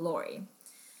glory.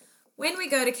 When we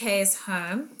go to Kay's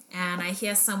home and I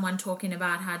hear someone talking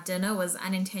about how dinner was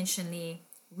unintentionally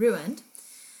ruined,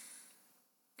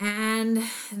 and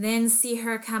then see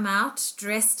her come out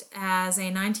dressed as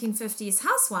a 1950s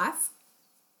housewife,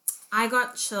 I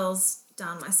got chills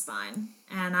down my spine.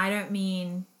 And I don't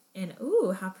mean in,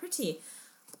 ooh, how pretty.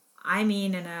 I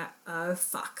mean in a, oh,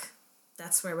 fuck.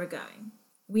 That's where we're going.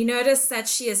 We notice that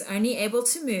she is only able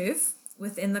to move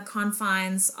within the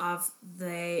confines of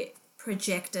the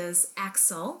projector's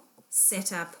axle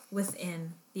set up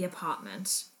within the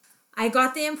apartment. I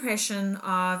got the impression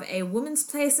of a woman's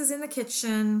place is in the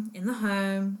kitchen, in the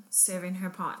home, serving her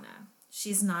partner.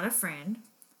 She's not a friend.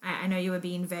 I know you were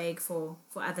being vague for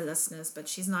other listeners, but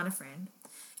she's not a friend.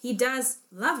 He does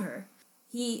love her.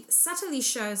 He subtly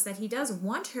shows that he does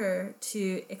want her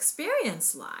to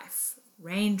experience life,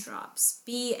 raindrops,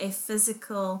 be a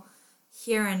physical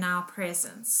here and now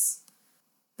presence.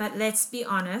 But let's be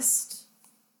honest,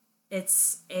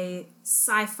 it's a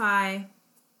sci-fi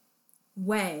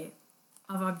way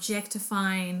of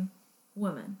objectifying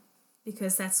women,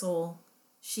 because that's all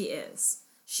she is.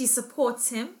 She supports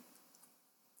him,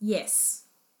 yes,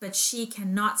 but she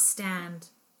cannot stand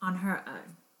on her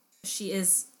own. She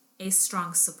is a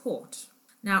strong support.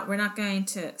 Now, we're not going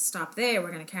to stop there.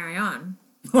 We're going to carry on.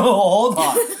 Hold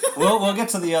on. We'll get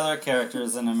to the other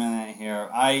characters in a minute here.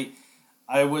 I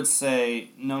would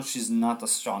say, no, she's not the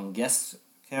strongest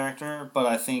character, but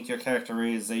I think your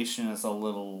characterization is a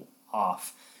little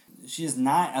off. She's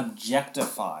not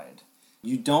objectified.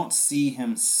 You don't see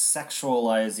him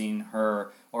sexualizing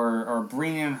her or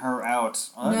bringing her out.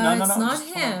 No, it's not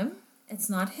him. It's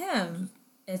not him.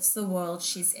 It's the world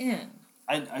she's in.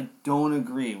 I don't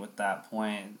agree with that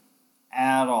point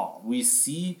at all.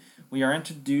 We are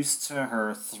introduced to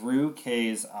her through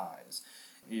Kay's eyes.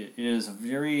 It is a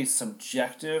very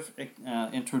subjective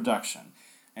introduction,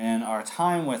 and our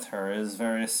time with her is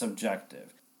very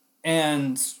subjective.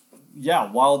 And yeah,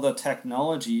 while the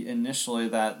technology initially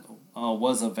that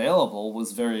was available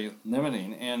was very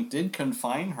limiting and did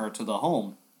confine her to the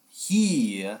home,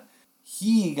 he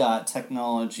got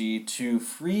technology to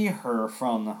free her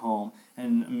from the home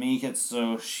and make it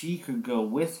so she could go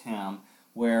with him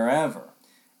wherever.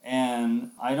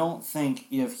 And I don't think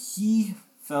if he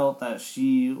felt that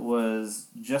she was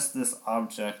just this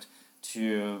object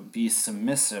to be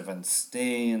submissive and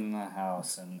stay in the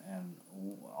house and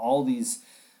all these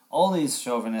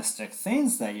chauvinistic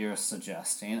things that you're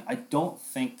suggesting, I don't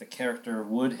think the character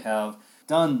would have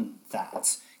done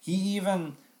that. He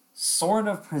even sort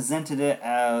of presented it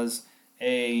as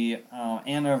a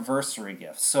anniversary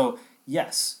gift. So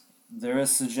yes, there is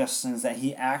suggestions that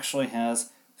he actually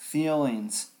has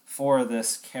feelings for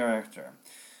this character.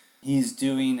 He's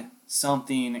doing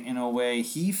something in a way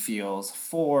he feels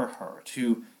for her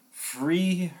to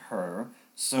free her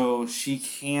so she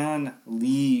can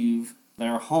leave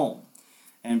their home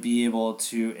and be able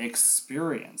to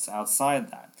experience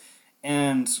outside that.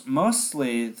 And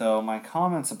mostly, though, my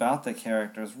comments about the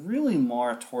character is really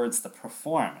more towards the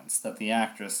performance that the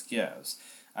actress gives.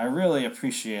 I really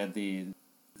appreciated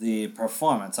the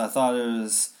performance. I thought it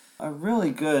was a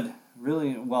really good,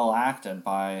 really well acted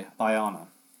by Anna.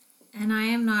 And I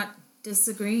am not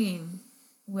disagreeing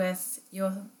with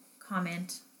your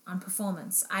comment on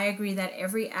performance. I agree that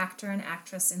every actor and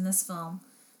actress in this film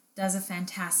does a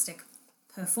fantastic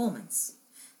performance.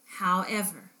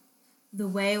 However, the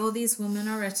way all these women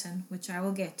are written, which I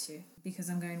will get to because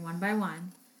I'm going one by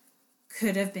one,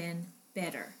 could have been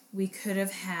better. We could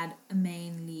have had a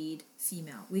main lead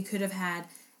female. We could have had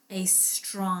a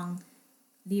strongly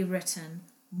written,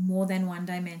 more than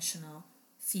one-dimensional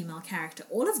female character.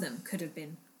 All of them could have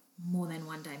been more than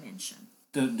one dimension.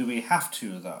 Do we have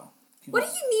to, though? What do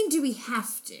you mean, do we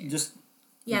have to? Just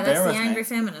yeah, that's the angry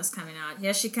feminist coming out.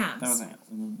 Here she comes.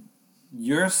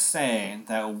 You're saying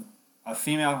that a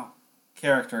female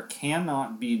character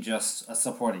cannot be just a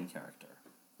supporting character.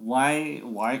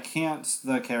 Why can't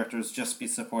the characters just be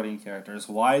supporting characters?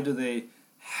 Why do they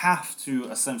have to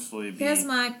essentially be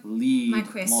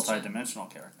lead multi-dimensional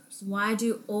characters? Why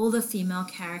do all the female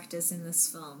characters in this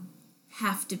film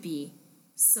have to be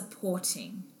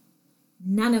supporting?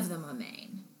 None of them are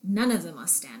main. None of them are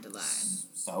standalone.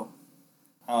 So?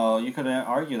 You could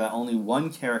argue that only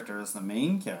one character is the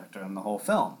main character in the whole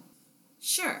film.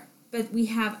 Sure, but we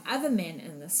have other men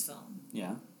in this film.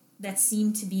 Yeah. That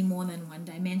seem to be more than one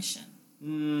dimension.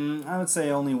 I would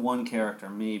say only one character,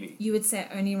 maybe. You would say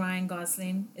only Ryan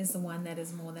Gosling is the one that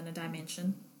is more than a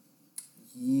dimension?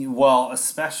 Well,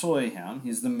 especially him.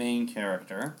 He's the main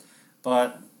character.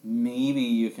 But maybe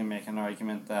you can make an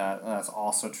argument that that's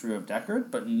also true of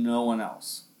Deckard, but no one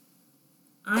else.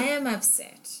 I am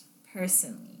upset,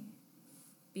 personally,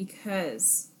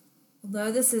 because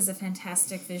although this is a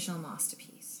fantastic visual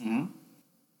masterpiece,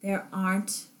 there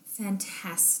aren't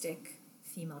fantastic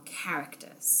female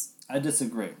characters. I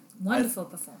disagree. Wonderful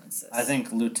performances. I think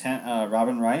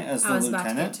Robin Wright as the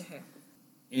lieutenant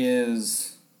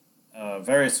is a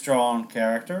very strong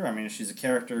character. I mean, she's a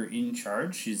character in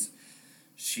charge.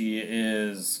 She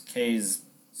is Kay's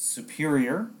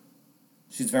superior.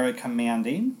 She's very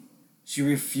commanding. She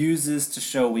refuses to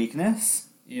show weakness,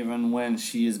 even when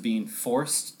she is being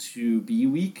forced to be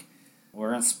weak.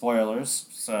 We're in spoilers,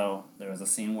 so there's a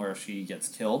scene where she gets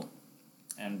killed.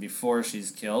 And before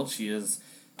she's killed, she is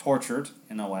tortured,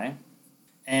 in a way.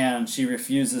 And she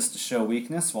refuses to show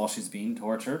weakness while she's being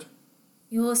tortured.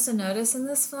 You also notice in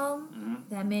this film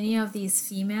that many of these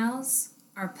females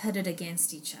are pitted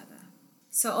against each other.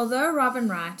 So although Robin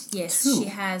Wright, yes, she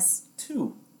has...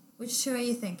 Two. Which two are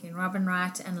you thinking? Robin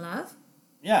Wright and Love?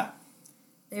 Yeah.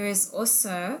 There is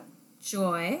also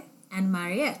Joy and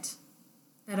Mariette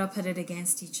that are pitted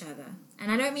against each other.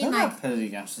 And I don't mean They're like... not pitted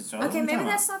against each other. Okay, What are you maybe talking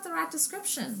that's not the right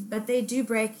description, but they do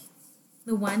break...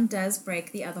 The one does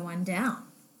break the other one down.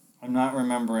 about? I'm not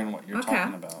remembering what you're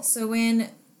talking about. So when...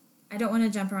 I don't want to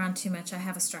jump around too much. I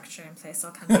have a structure in place.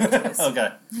 I'll come back to this. Okay.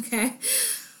 Okay.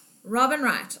 Robin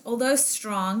Wright, although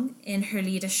strong in her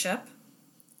leadership,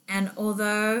 and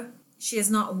although she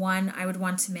is not one I would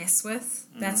want to mess with,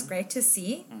 that's great to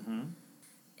see. Mm-hmm.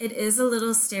 It is a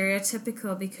little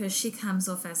stereotypical because she comes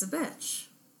off as a bitch.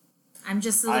 I'm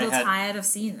just a little tired of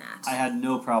seeing that. I had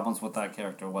no problems with that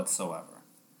character whatsoever.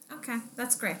 Okay,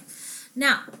 that's great.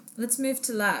 Now, let's move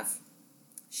to Love.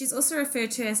 She's also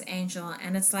referred to as Angel,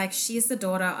 and it's like she's the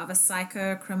daughter of a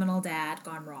psycho criminal dad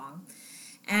gone wrong.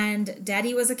 And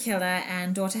daddy was a killer,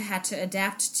 and daughter had to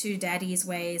adapt to daddy's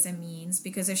ways and means,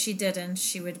 because if she didn't,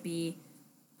 she would be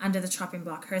under the chopping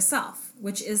block herself,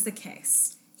 which is the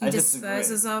case. He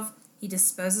disposes of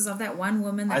that one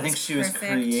woman that I think was she was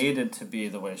perfect. created to be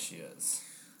the way she is.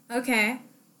 Okay,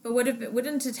 but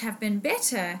wouldn't it have been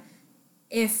better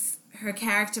if her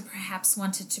character perhaps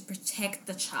wanted to protect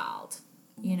the child?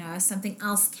 You know, something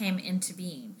else came into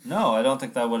being. No, I don't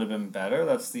think that would have been better.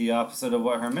 That's the opposite of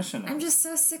what her mission is. I'm just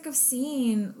so sick of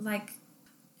seeing, like,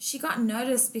 she got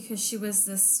noticed because she was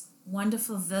this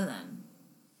wonderful villain.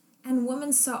 And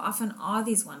women so often are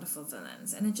these wonderful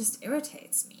villains, and it just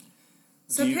irritates me.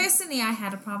 So personally, I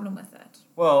had a problem with it.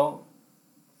 Well,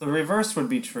 the reverse would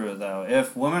be true, though.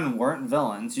 If women weren't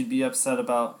villains, you'd be upset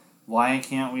about why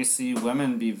can't we see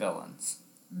women be villains?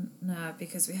 No,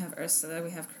 because we have Ursula,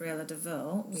 we have Cruella de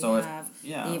Vil, we So have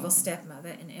the evil stepmother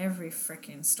in every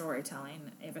freaking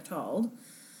storytelling ever told.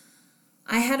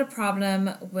 I had a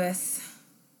problem with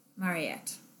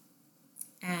Mariette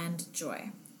and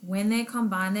Joy. When they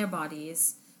combine their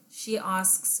bodies, Joy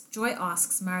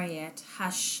asks Mariette,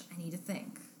 hush, I need to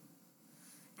think.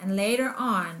 And later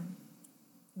on,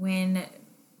 when,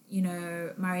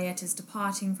 Mariette is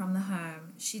departing from the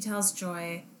home, she tells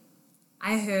Joy,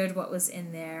 I heard what was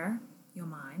in there, your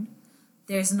mind.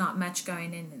 There's not much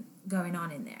going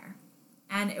on in there.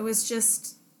 And it was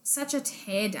just such a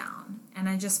teardown, and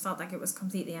I just felt like it was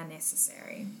completely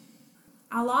unnecessary.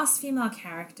 Our last female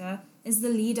character is the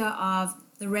leader of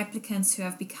the replicants who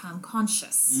have become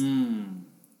conscious.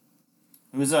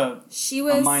 Who's She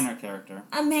was a minor character.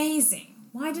 Amazing.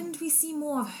 Why didn't we see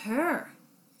more of her?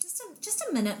 Just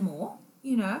a minute more,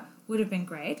 would have been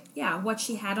great. Yeah, what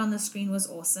she had on the screen was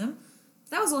awesome.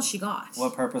 That was all she got.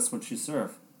 What purpose would she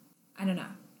serve? I don't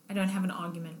know. I don't have an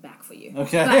argument back for you.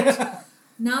 Okay. But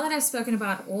now that I've spoken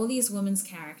about all these women's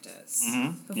characters,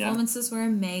 performances were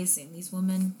amazing. These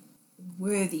women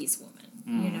were these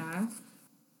women,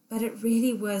 But it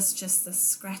really was just the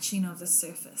scratching of the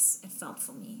surface, it felt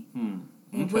for me.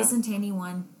 There wasn't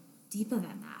anyone deeper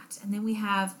than that. And then we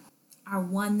have our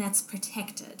one that's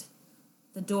protected,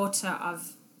 the daughter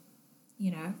of,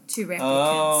 two replicants.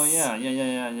 Oh, yeah.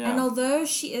 And although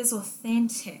she is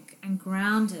authentic and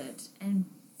grounded and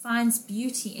finds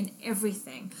beauty in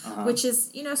everything, which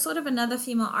is, sort of another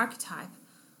female archetype,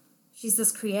 she's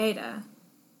this creator,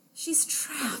 she's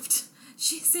trapped.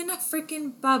 She's in a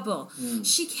freaking bubble.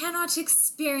 She cannot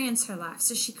experience her life,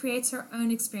 so she creates her own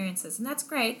experiences. And that's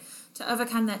great to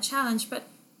overcome that challenge, but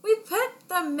we put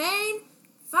the main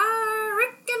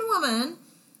freaking woman,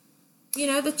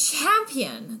 the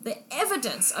champion, the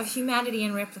evidence of humanity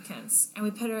and replicants, and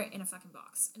we put her in a fucking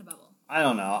box, in a bubble. I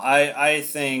don't know. I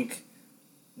think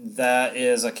that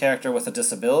is a character with a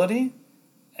disability,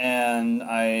 and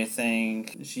I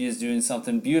think she is doing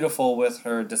something beautiful with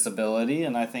her disability,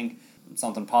 and I think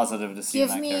something positive to see in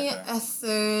that character. Give me a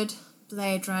third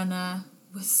Blade Runner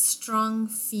with strong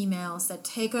females that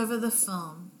take over the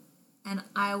film, and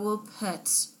I will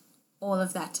put all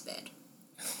of that to bed.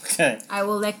 Okay. I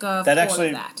will let go of that all actually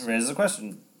of that. raises a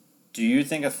question. Do you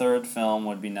think a third film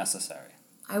would be necessary?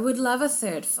 I would love a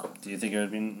third film. Do you think it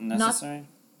would be necessary?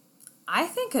 I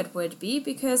think it would be,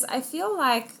 because I feel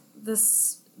like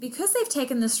because they've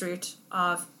taken this route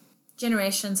of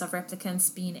generations of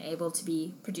replicants being able to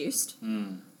be produced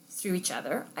through each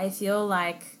other, I feel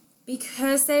like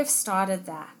because they've started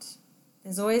that,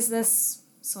 there's always this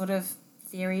sort of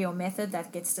theory or method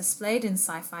that gets displayed in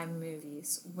sci-fi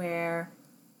movies where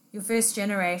your first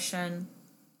generation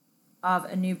of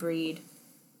a new breed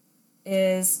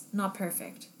is not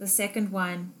perfect. The second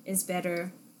one is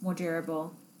better, more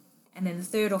durable. And then the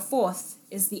third or fourth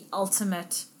is the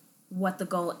ultimate, what the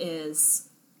goal is,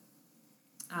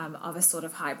 of a sort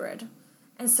of hybrid.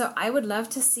 And so I would love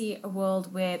to see a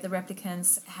world where the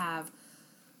replicants have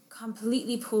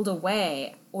completely pulled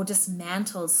away or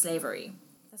dismantled slavery.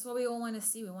 That's what we all want to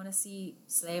see. We want to see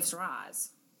slaves rise.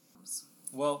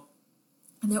 Well,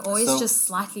 And they're always So- just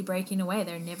slightly breaking away.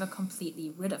 They're never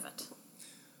completely rid of it.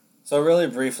 So really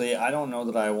briefly, I don't know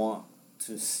that I want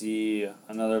to see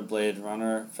another Blade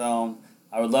Runner film.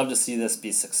 I would love to see this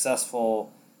be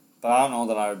successful, but I don't know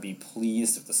that I would be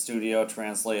pleased if the studio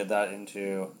translated that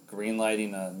into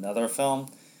greenlighting another film.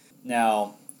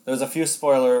 Now, there's a few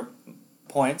spoiler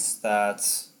points that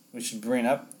we should bring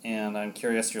up, and I'm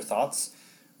curious your thoughts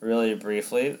really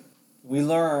briefly. We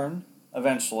learn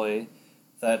eventually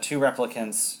that two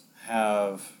replicants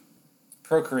have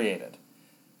procreated,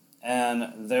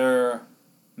 and there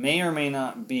may or may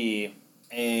not be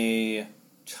a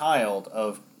child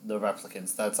of the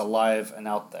replicants that's alive and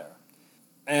out there.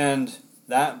 And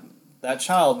that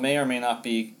child may or may not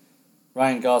be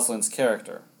Ryan Gosling's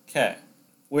character, Kay,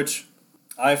 which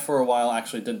I for a while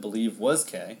actually did believe was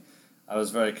Kay. I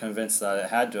was very convinced that it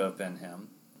had to have been him.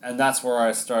 And that's where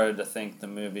I started to think the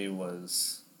movie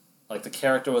was, like, the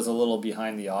character was a little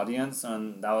behind the audience,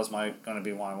 and that was going to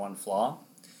be my one flaw.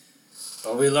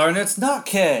 But we learn it's not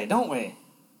Kay, don't we?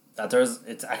 That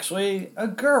it's actually a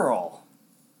girl.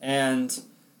 And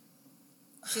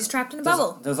She's trapped in a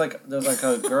bubble. there's like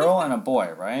a girl and a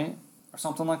boy, right? Or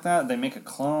something like that. They make a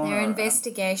clone. Their or-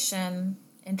 investigation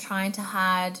in trying to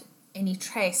hide any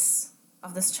trace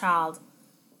of this child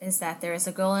is that there is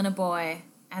a girl and a boy,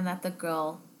 and that the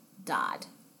girl died,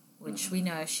 which we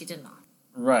know she did not.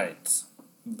 Right.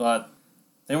 But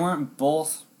they weren't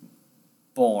both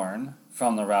born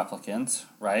from the replicant,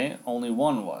 right? Only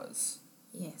one was.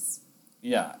 Yes.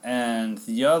 Yeah, and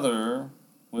the other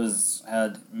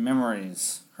had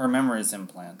her memories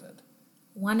implanted.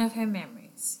 One of her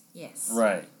memories. Yes.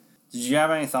 Right. Did you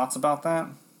have any thoughts about that?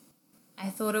 I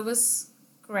thought it was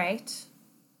great.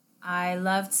 I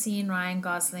loved seeing Ryan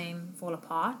Gosling fall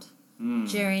apart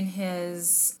during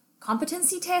his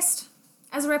competency test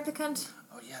as a replicant.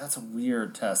 Oh yeah, that's a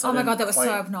weird test. Oh my god, that was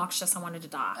so obnoxious. I wanted to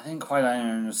die. I didn't quite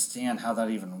understand how that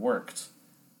even worked.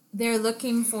 They're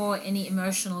looking for any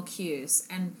emotional cues,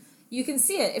 and you can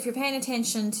see it if you're paying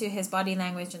attention to his body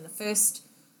language in the first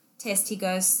test he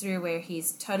goes through where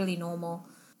he's totally normal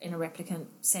in a replicant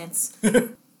sense.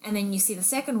 And then you see the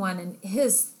second one, and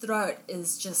his throat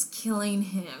is just killing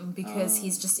him because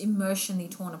he's just emotionally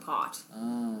torn apart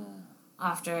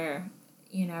after,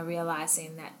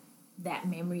 realizing that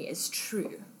memory is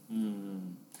true.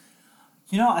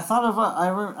 I thought of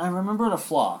I remembered a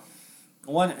flaw.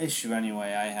 One issue,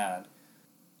 anyway, I had.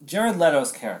 Jared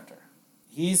Leto's character.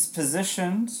 He's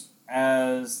positioned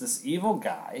as this evil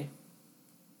guy,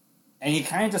 and he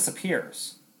kind of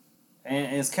disappears. And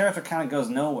his character kind of goes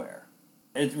nowhere.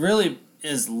 It really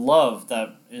is Love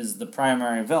that is the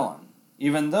primary villain,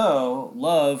 even though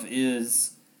Love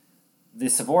is the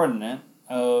subordinate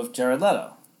of Jared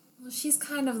Leto. Well, she's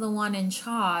kind of the one in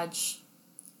charge,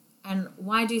 and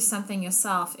why do something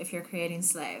yourself if you're creating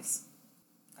slaves?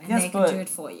 And Yes, they can do it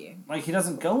for you. Like, he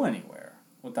doesn't go anywhere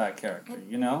with that character,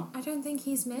 you know? I don't think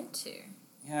he's meant to.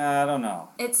 Yeah, I don't know.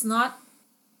 It's not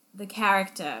the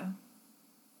character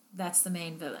that's the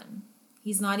main villain.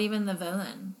 He's not even the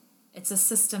villain. It's a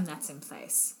system that's in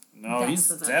place. No, That's he's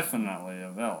the villain. definitely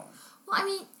a villain. Well, I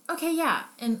mean, okay, yeah,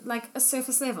 in like a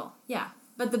surface level, yeah.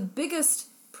 But the biggest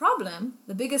problem,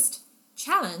 the biggest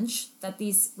challenge that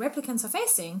these replicants are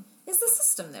facing is the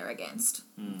system they're against.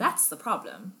 That's the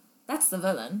problem. That's the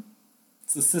villain.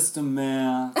 It's the system,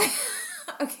 man.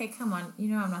 Okay, come on. I'm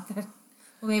not that...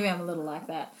 Well, maybe I'm a little like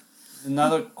that.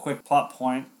 Another quick plot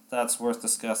point that's worth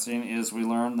discussing is we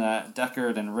learn that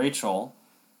Deckard and Rachel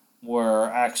were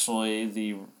actually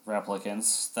the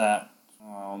replicants that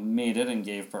made it and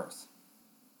gave birth.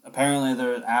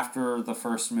 Apparently, after the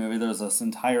first movie, there's this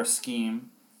entire scheme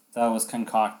that was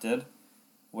concocted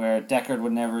where Deckard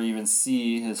would never even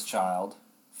see his child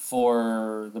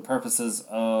for the purposes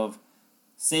of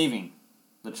saving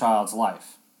the child's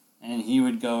life. And he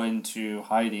would go into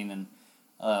hiding in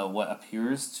what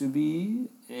appears to be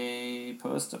a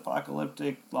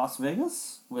post-apocalyptic Las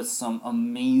Vegas with some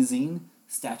amazing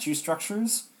statue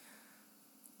structures.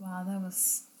 Wow, that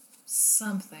was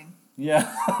something.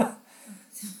 Yeah.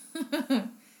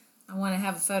 I want to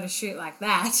have a photo shoot like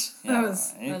that. Yeah,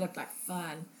 That looked like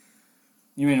fun.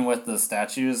 You mean with the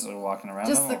statues walking around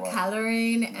Just them? the or what?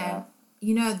 coloring, Yeah.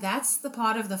 and that's the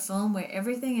part of the film where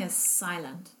everything is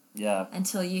silent Yeah.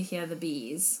 until you hear the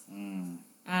bees.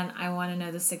 And I want to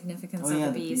know the significance of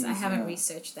the bees. I bees, haven't yeah.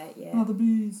 researched that yet. Oh, the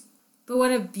bees. But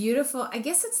what a beautiful, I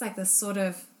guess it's like this sort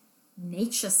of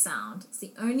nature sound. It's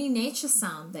the only nature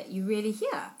sound that you really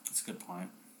hear. That's a good point.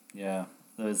 Yeah.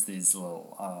 There's these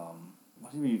little,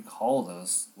 what do you call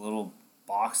those? Little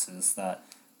boxes that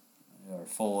are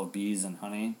full of bees and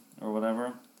honey or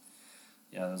whatever.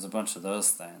 Yeah, there's a bunch of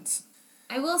those things.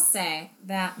 I will say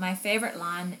that my favorite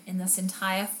line in this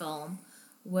entire film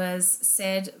was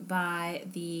said by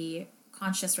the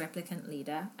conscious replicant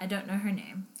leader. I don't know her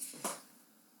name.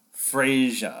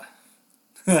 Frasier.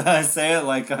 I say it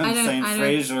like I'm saying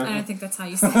Frasier. I don't think that's how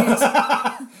you say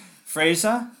it.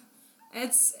 Frasier?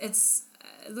 It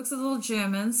looks a little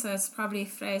German, so it's probably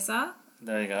Fraser.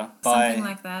 There you go. Something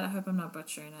like that. I hope I'm not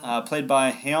butchering it. Played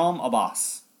by Helm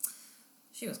Abbas.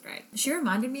 She was great. She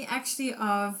reminded me actually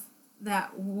of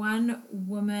that one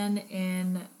woman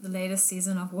in the latest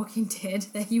season of Walking Dead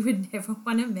that you would never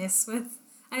want to mess with.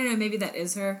 I don't know, maybe that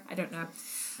is her. I don't know.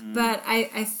 But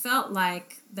I felt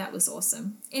like that was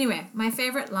awesome. Anyway, my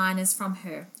favorite line is from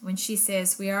her when she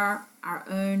says, "We are our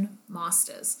own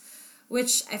masters,"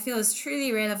 which I feel is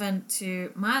truly relevant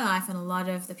to my life and a lot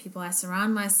of the people I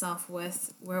surround myself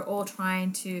with. We're all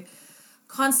trying to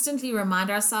constantly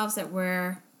remind ourselves that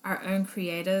we're our own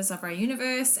creators of our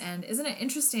universe. And isn't it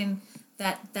interesting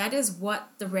that that is what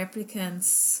the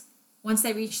replicants, once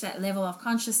they reach that level of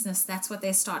consciousness, that's what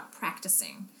they start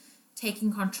practicing,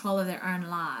 taking control of their own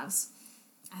lives.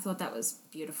 I thought that was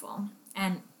beautiful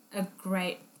and a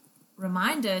great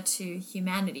reminder to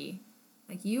humanity.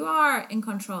 Like, you are in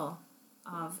control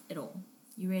of it all.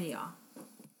 You really are.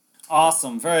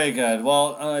 Awesome. Very good.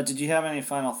 Well, did you have any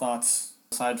final thoughts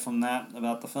aside from that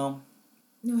about the film?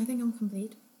 No, I think I'm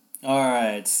complete. All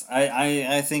right.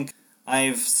 I think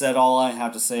I've said all I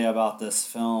have to say about this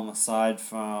film aside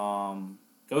from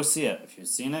go see it. If you've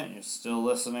seen it, you're still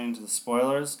listening to the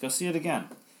spoilers, go see it again.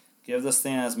 Give this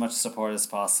thing as much support as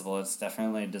possible. It's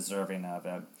definitely deserving of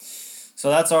it.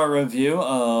 So that's our review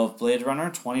of Blade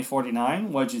Runner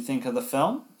 2049. What did you think of the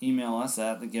film? Email us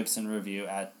at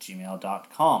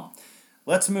thegibsonreview@gmail.com.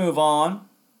 Let's move on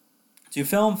to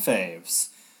Film Faves.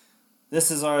 This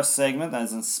is our segment that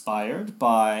is inspired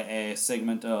by a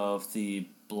segment of the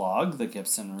blog, The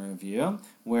Gibson Review,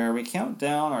 where we count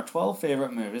down our 12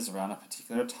 favorite movies around a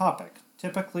particular topic,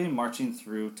 typically marching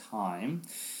through time.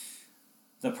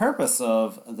 The purpose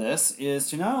of this is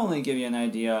to not only give you an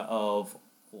idea of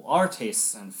our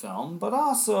tastes in film, but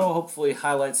also hopefully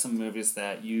highlight some movies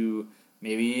that you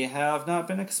maybe have not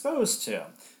been exposed to.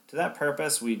 To that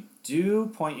purpose, we do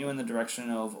point you in the direction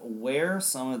of where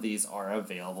some of these are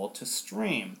available to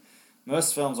stream.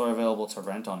 Most films are available to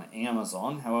rent on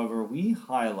Amazon. However, we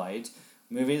highlight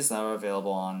movies that are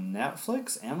available on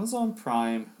Netflix, Amazon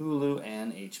Prime, Hulu,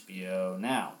 and HBO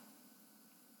Now.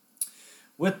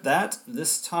 With that,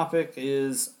 this topic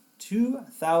is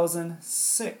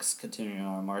 2006, continuing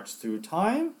our march through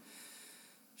time.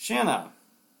 Shanna,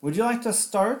 would you like to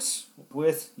start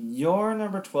with your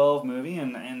number 12 movie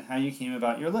and how you came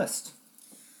about your list?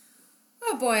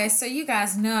 Oh boy, so you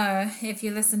guys know, if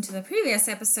you listened to the previous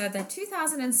episode, that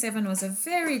 2007 was a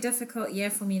very difficult year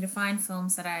for me to find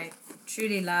films that I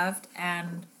truly loved,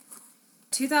 and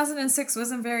 2006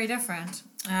 wasn't very different.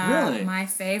 Really? My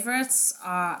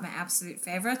absolute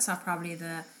favorites are probably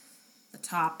the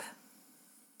top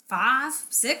 5,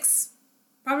 6,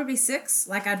 probably 6.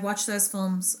 Like, I'd watch those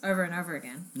films over and over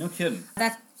again. No kidding.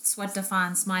 That's what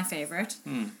defines my favorite.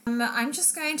 I'm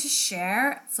just going to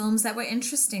share films that were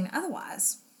interesting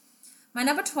otherwise. My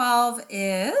number 12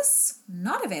 is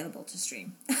not available to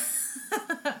stream.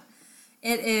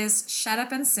 It is Shut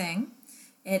Up and Sing.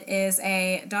 It is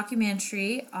a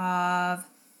documentary of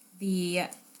the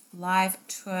live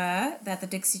tour that the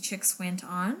Dixie Chicks went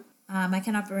on. I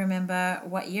cannot remember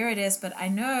what year it is, but I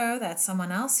know that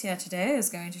someone else here today is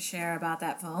going to share about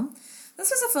that film. This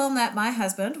was a film that my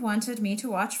husband wanted me to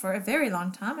watch for a very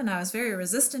long time, and I was very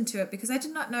resistant to it because I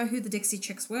did not know who the Dixie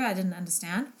Chicks were. I didn't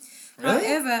understand. Really?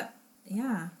 However,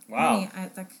 yeah. Wow.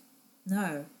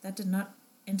 No, that did not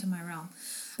enter my realm.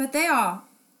 But they are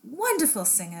wonderful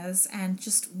singers and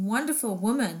just wonderful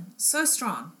women. So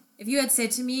strong. If you had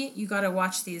said to me, you got to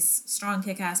watch these strong,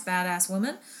 kick-ass, badass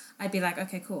women, I'd be like,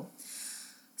 okay, cool.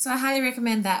 So I highly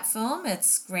recommend that film.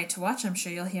 It's great to watch. I'm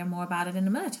sure you'll hear more about it in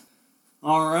a minute.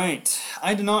 All right.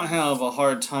 I did not have a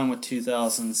hard time with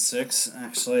 2006.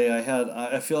 Actually,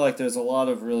 I feel like there's a lot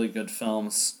of really good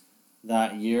films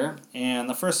that year. And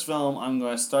the first film I'm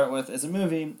going to start with is a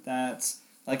movie that,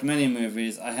 like many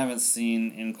movies, I haven't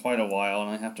seen in quite a while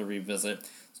and I have to revisit.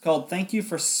 It's called Thank You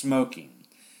for Smoking.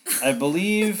 I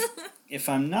believe, if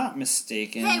I'm not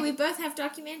mistaken... Hey, we both have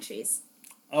documentaries.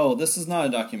 Oh, this is not a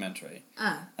documentary.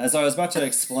 As I was about to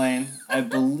explain, I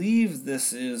believe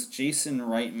this is Jason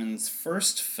Reitman's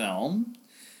first film.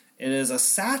 It is a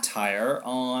satire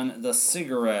on the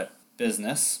cigarette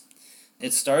business.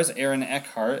 It stars Aaron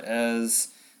Eckhart as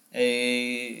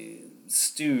a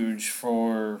stooge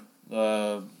for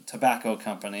the tobacco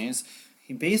companies.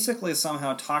 He basically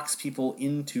somehow talks people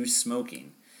into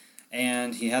smoking.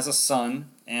 and he has a son,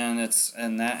 and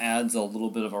that adds a little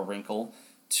bit of a wrinkle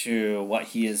to what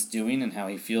he is doing and how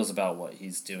he feels about what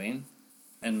he's doing,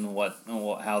 and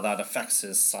how that affects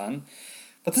his son.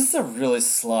 But this is a really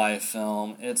sly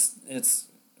film. It's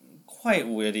quite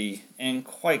witty and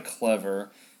quite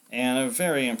clever, and a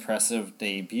very impressive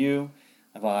debut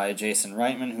by Jason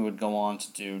Reitman, who would go on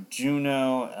to do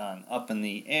Juno and Up in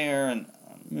the Air, and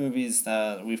movies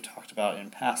that we've talked about in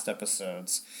past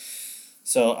episodes.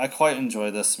 So I quite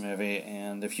enjoy this movie,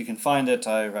 and if you can find it,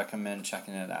 I recommend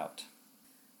checking it out.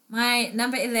 My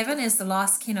number 11 is The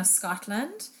Last King of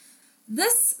Scotland.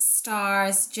 This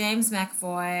stars James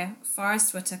McAvoy,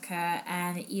 Forrest Whitaker,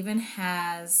 and it even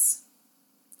has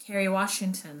Kerry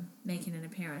Washington making an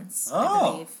appearance.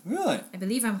 Oh, really? I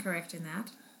believe I'm correct in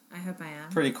that. I hope I am.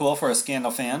 Pretty cool for a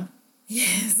Scandal fan.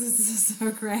 Yes, this is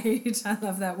so great. I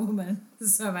love that woman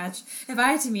so much. If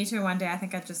I had to meet her one day, I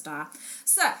think I'd just die.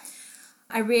 So,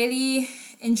 I really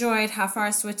enjoyed how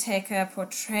Forrest Whitaker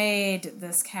portrayed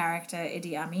this character,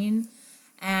 Idi Amin,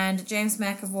 and James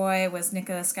McAvoy was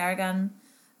Nicholas Garrigan,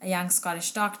 a young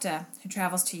Scottish doctor who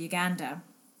travels to Uganda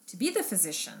to be the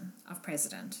physician of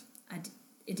President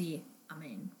Idi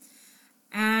Amin.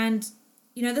 And,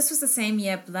 you know, this was the same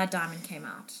year Blood Diamond came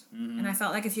out. Mm-hmm. And I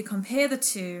felt like if you compare the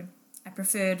two, I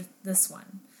preferred this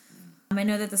one. I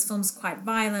know that this film's quite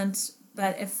violent,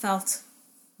 but it felt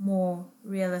more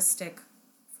realistic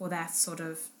for that sort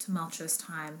of tumultuous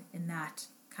time in that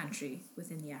country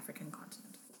within the African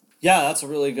continent. Yeah, that's a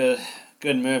really good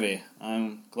movie.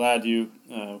 I'm glad you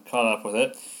caught up with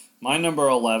it. My number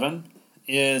 11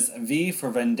 is V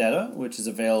for Vendetta, which is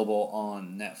available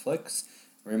on Netflix.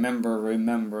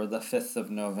 Remember the 5th of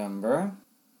November.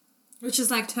 Which is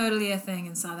like totally a thing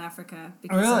in South Africa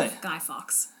because of Guy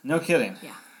Fawkes. No kidding.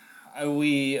 Yeah.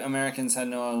 We Americans had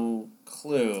no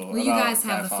clue. Well, you guys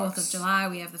have the 4th of July,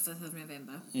 we have the 5th of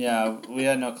November. Yeah, we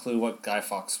had no clue what Guy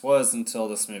Fawkes was until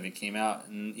this movie came out.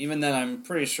 And even then, I'm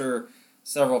pretty sure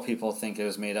several people think it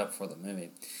was made up for the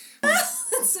movie.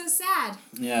 That's so sad.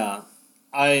 Yeah.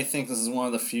 I think this is one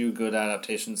of the few good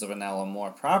adaptations of an Alan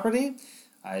Moore property.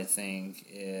 I think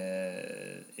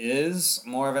it is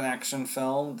more of an action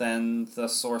film than the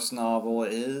source novel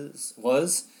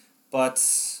was,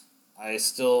 but I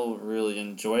still really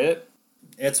enjoy it.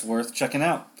 It's worth checking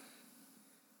out.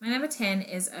 My number 10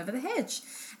 is Over the Hedge,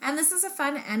 and this is a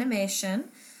fun animation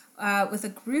with a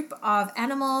group of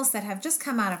animals that have just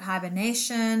come out of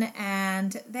hibernation,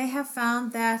 and they have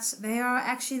found that they are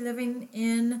actually living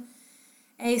in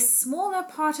a smaller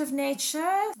part of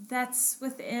nature that's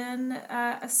within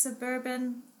a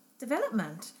suburban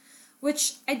development,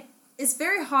 which is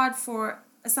very hard for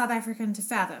a South African to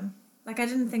fathom. Like, I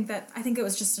think it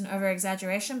was just an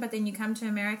over-exaggeration, but then you come to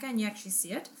America and you actually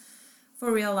see it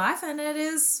for real life, and it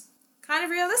is kind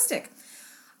of realistic.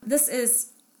 This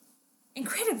is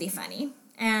incredibly funny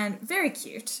and very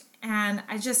cute, and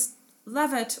I just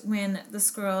love it when the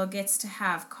squirrel gets to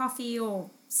have coffee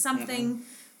or something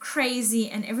crazy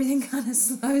and everything kind of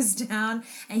slows down,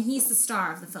 and he's the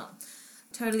star of the film.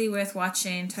 Totally worth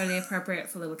watching, totally appropriate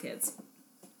for little kids.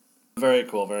 Very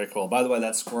cool, very cool. By the way,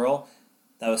 that squirrel,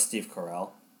 that was Steve Carell.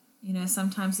 You know,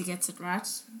 sometimes he gets it right,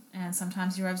 and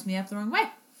sometimes he rubs me up the wrong way.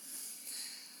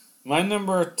 My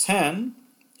number 10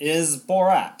 is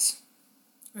Borat.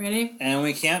 Really? And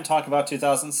we can't talk about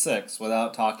 2006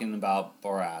 without talking about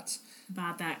Borat.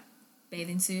 About that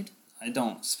bathing suit? I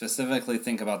don't specifically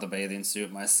think about the bathing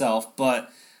suit myself,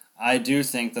 but I do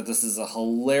think that this is a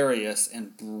hilarious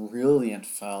and brilliant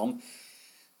film.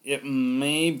 It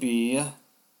may be...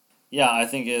 Yeah, I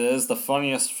think it is the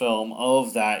funniest film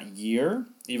of that year,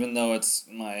 even though it's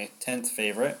my 10th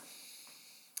favorite.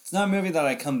 It's not a movie that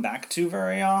I come back to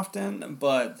very often,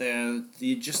 but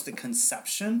the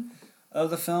conception of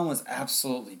the film was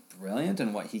absolutely brilliant,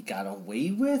 and what he got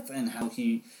away with, and how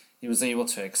he was able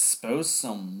to expose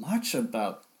so much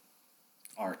about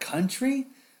our country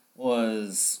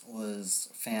was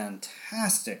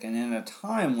fantastic, and in a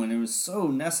time when it was so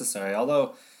necessary.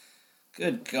 Although,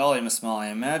 good golly, Miss Molly,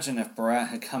 imagine if Borat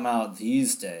had come out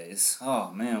these days.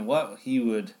 Oh man, what he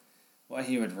would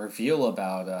reveal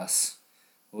about us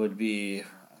would be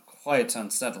quite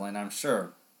unsettling, I'm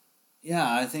sure.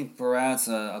 Yeah, I think Borat's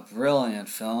a brilliant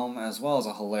film, as well as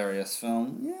a hilarious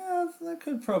film. Yeah, that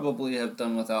could probably have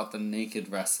done without the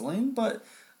naked wrestling, but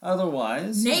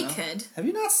otherwise... Naked? Have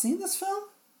you not seen this film?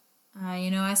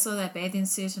 I saw that bathing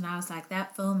suit and I was like,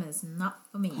 that film is not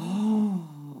for me.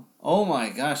 Oh my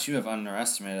gosh, you have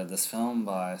underestimated this film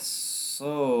by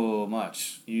so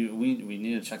much. We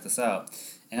need to check this out.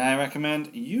 And I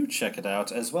recommend you check it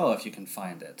out as well if you can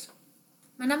find it.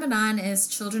 My number 9 is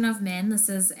Children of Men. This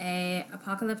is a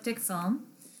apocalyptic film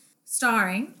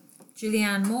starring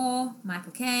Julianne Moore,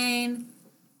 Michael Caine,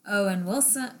 Owen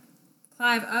Wilson,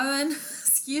 Clive Owen,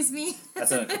 excuse me.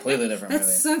 That's a completely different movie.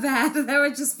 That's so bad. That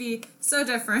would just be so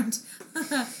different.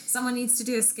 Someone needs to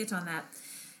do a skit on that.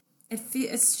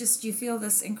 It's just, you feel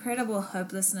this incredible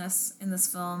hopelessness in this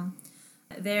film.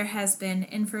 There has been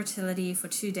infertility for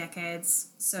 2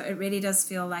 decades, so it really does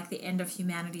feel like the end of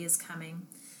humanity is coming.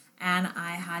 And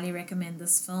I highly recommend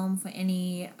this film for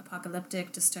any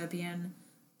apocalyptic dystopian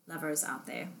lovers out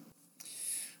there.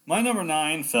 My number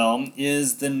 9 film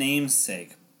is The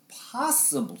Namesake.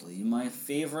 Possibly my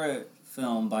favorite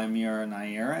film by Mira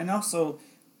Nair, and also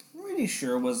pretty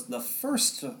sure was the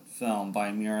first film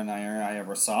by Mira Nair I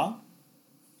ever saw.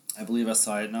 I believe I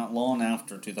saw it not long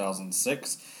after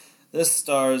 2006. This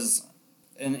stars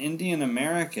an Indian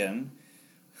American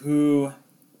who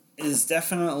is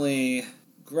definitely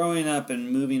growing up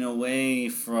and moving away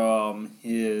from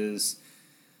his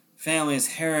family's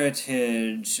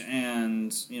heritage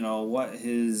and, you know, what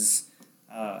his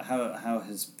how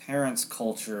his parents'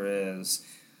 culture is,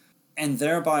 and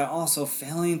thereby also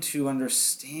failing to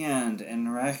understand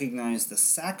and recognize the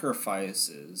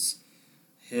sacrifices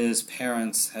his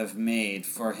parents have made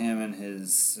for him and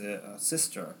his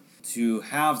sister to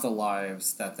have the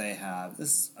lives that they have. This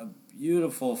is a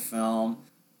beautiful film.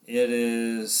 It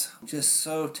is just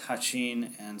so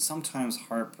touching and sometimes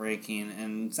heartbreaking,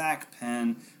 and Zach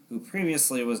Penn, who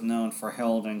previously was known for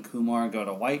Harold and Kumar Go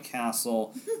to White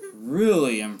Castle,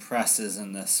 really impresses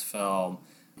in this film.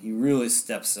 He really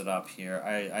steps it up here.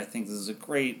 I think this is a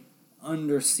great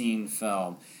underseen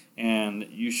film, and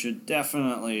you should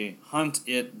definitely hunt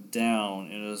it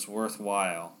down. It is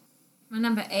worthwhile. My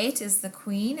number 8 is The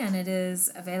Queen, and it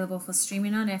is available for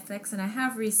streaming on Netflix. And I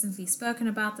have recently spoken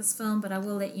about this film, but I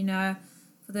will let you know,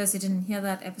 for those who didn't hear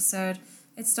that episode,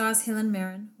 it stars Helen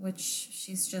Mirren, which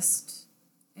she's just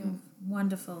a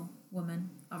wonderful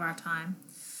woman of our time.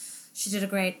 She did a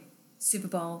great Super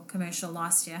Bowl commercial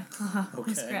last year.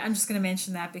 Okay. Great. I'm just going to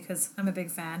mention that because I'm a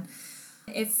big fan.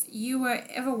 If you were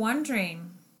ever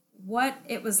wondering what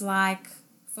it was like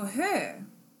for her,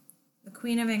 the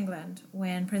Queen of England,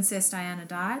 when Princess Diana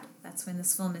died, that's when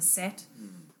this film is set.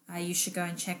 You should go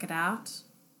and check it out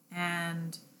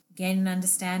and gain an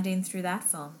understanding through that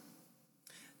film.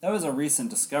 That was a recent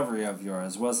discovery of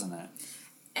yours, wasn't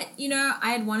it? You know,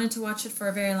 I had wanted to watch it for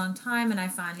a very long time, and I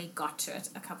finally got to it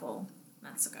a couple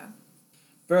months ago.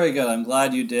 Very good. I'm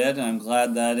glad you did, and I'm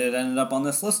glad that it ended up on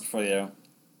this list for you.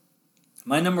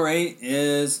 My number 8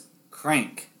 is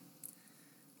Crank.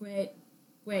 Wait,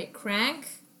 Crank?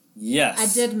 Yes.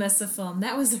 I did miss a film.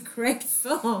 That was a great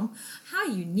film. How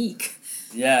unique.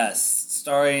 Yes.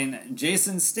 Starring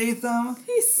Jason Statham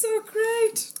He's so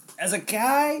great. as a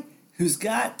guy who's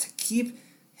got to keep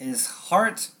his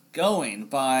heart going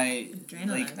by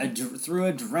Adrenaline.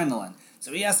 through adrenaline.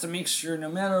 So he has to make sure no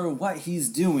matter what he's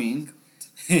doing,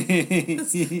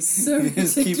 he's So keeping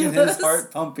his ridiculous.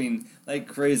 heart pumping like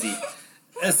crazy.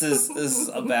 This is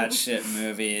a batshit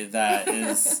movie that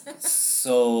is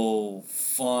so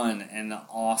fun and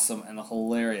awesome and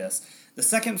hilarious. The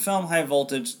second film, High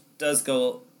Voltage, does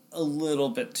go a little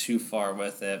bit too far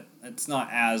with it. It's not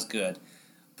as good.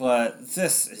 But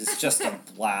this is just a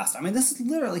blast. I mean, this is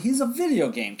literally, he's a video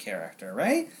game character,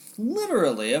 right?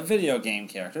 Literally a video game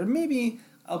character. Maybe,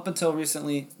 up until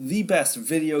recently, the best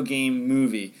video game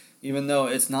movie, even though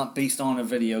it's not based on a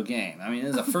video game. I mean,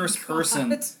 it's a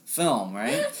first-person film,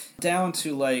 right? Down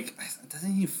to, like,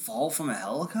 doesn't he fall from a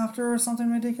helicopter or something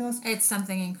ridiculous? It's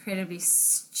something incredibly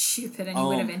stupid, and he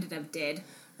would have ended up dead.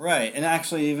 Right, and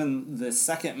actually even the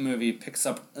second movie picks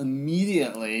up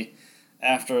immediately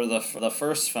after the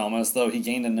first film, as though he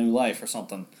gained a new life or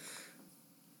something.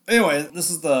 Anyway, this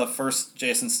is the first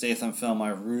Jason Statham film I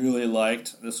really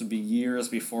liked. This would be years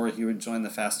before he would join the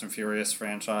Fast and Furious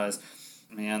franchise.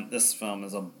 Man, this film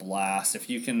is a blast. If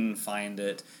you can find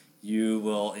it, you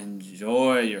will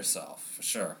enjoy yourself, for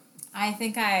sure. I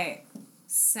think I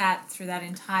sat through that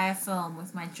entire film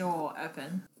with my jaw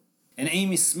open. And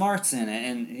Amy Smart's in it,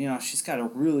 and, you know, she's got a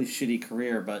really shitty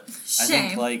career, but I Shame.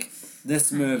 think, like,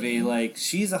 this movie, like,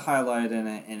 she's a highlight in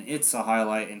it, and it's a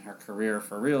highlight in her career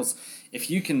for reals. If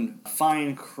you can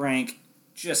find Crank,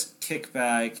 just kick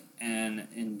back and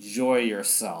enjoy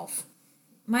yourself.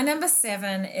 My number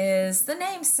 7 is The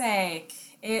Namesake.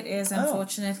 It is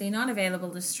unfortunately not available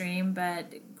to stream,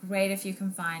 but great if you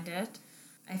can find it.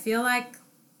 I feel like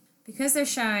because they're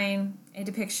showing a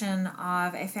depiction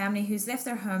of a family who's left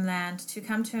their homeland to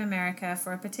come to America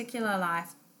for a particular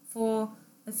life for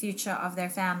the future of their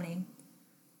family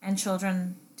and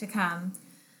children to come.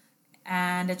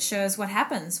 And it shows what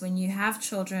happens when you have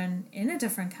children in a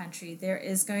different country. There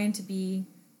is going to be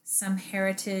some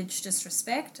heritage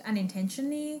disrespect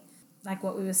unintentionally, like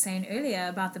what we were saying earlier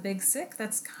about the Big Sick.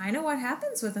 That's kind of what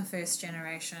happens with the first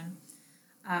generation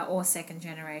or second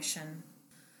generation.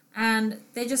 And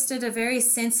they just did a very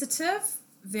sensitive,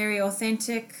 very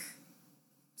authentic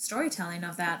storytelling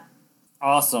of that.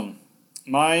 Awesome.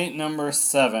 My number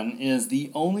 7 is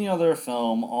the only other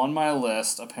film on my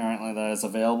list, apparently, that is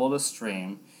available to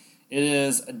stream. It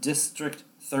is District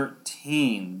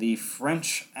 13, the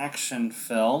French action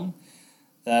film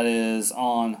that is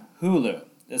on Hulu.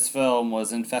 This film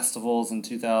was in festivals in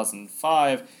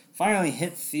 2005, finally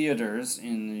hit theaters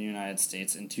in the United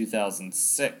States in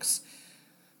 2006.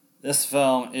 This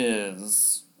film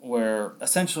is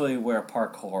essentially where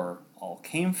parkour all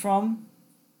came from.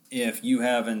 If you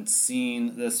haven't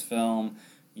seen this film,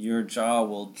 your jaw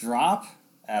will drop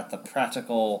at the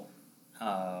practical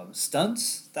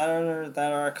stunts that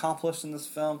are accomplished in this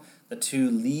film. The two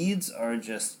leads are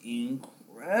just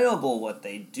incredible. What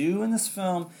they do in this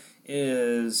film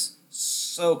is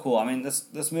so cool. I mean,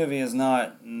 this movie is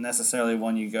not necessarily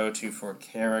one you go to for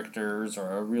characters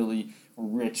or a really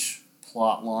rich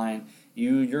plot line.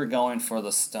 You're going for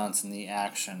the stunts and the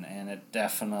action, and it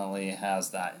definitely has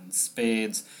that in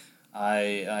spades.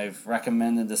 I've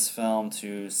recommended this film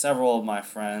to several of my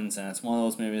friends, and it's one of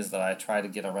those movies that I try to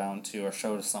get around to or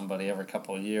show to somebody every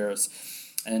couple of years.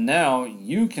 And now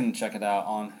you can check it out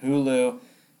on Hulu.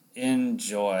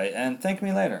 Enjoy, and thank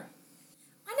me later.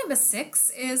 My number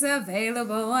 6 is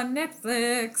available on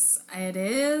Netflix. It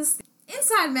is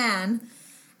Inside Man.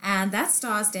 And that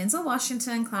stars Denzel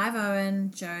Washington, Clive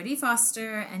Owen, Jodie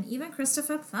Foster, and even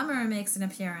Christopher Plummer makes an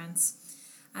appearance.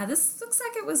 This looks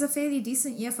like it was a fairly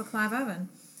decent year for Clive Owen.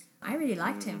 I really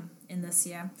liked him in this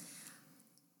year.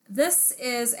 This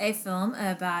is a film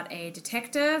about a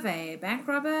detective, a bank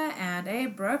robber, and a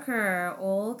broker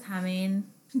all coming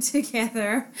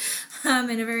together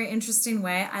in a very interesting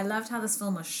way. I loved how this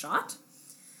film was shot.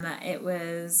 It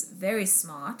was very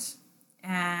smart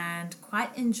and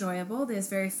quite enjoyable. There's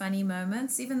very funny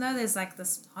moments, even though there's like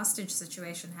this hostage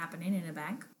situation happening in a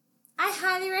bank. I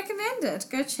highly recommend it.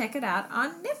 Go check it out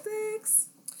on Netflix.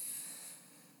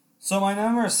 So my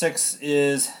number 6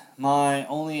 is my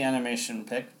only animation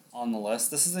pick on the list.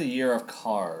 This is a year of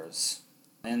Cars.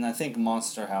 And I think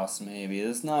Monster House maybe.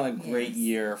 It's not a great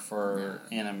year for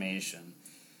animation.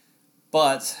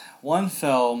 But one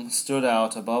film stood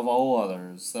out above all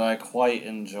others that I quite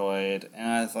enjoyed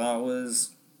and I thought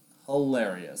was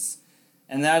hilarious.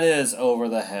 And that is Over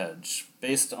the Hedge,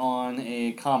 based on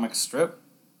a comic strip.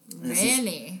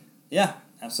 Really? Yeah,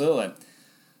 absolutely.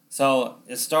 So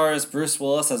it stars Bruce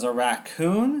Willis as a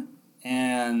raccoon,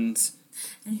 and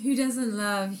who doesn't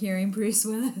love hearing Bruce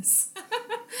Willis?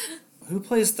 Who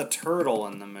plays the turtle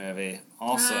in the movie?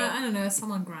 Also, I don't know,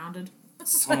 someone grounded.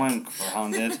 Someone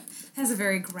grounded. Has a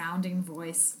very grounding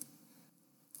voice.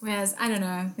 Whereas, I don't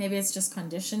know, maybe it's just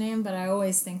conditioning, but I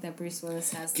always think that Bruce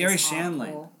Willis has Gary this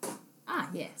Shandling. hardcore... Ah,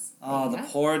 yes. Oh, the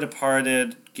poor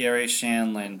departed Gary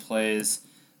Shandling plays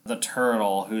the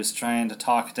turtle who's trying to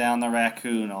talk down the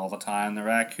raccoon all the time. The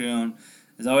raccoon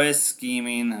is always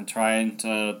scheming and trying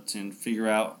to figure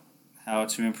out how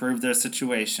to improve their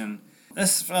situation.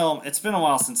 This film, it's been a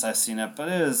while since I've seen it, but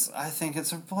I think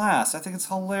it's a blast. I think it's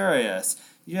hilarious.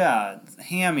 Yeah,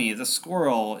 Hammy, the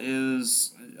squirrel,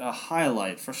 is a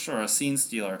highlight for sure, a scene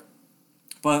stealer.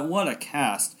 But what a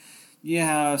cast. You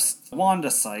have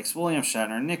Wanda Sykes, William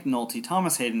Shatner, Nick Nolte,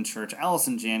 Thomas Hayden Church,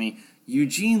 Allison Janney,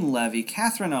 Eugene Levy,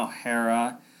 Catherine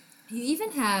O'Hara. You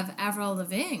even have Avril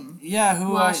Lavigne. Yeah,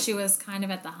 who she was kind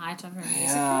of at the height of her music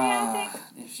career, I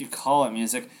think. If you call it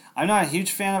music. I'm not a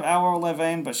huge fan of Avril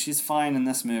Lavigne, but she's fine in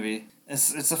this movie.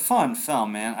 It's a fun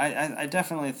film, man. I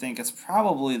definitely think it's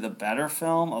probably the better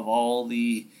film of all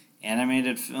the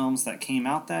animated films that came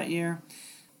out that year.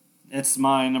 It's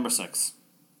my number 6.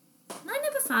 My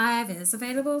number 5 is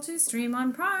available to stream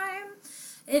on Prime.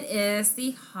 It is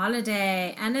The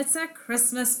Holiday, and it's a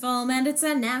Christmas film, and it's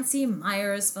a Nancy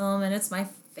Meyers film, and it's my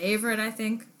favorite, I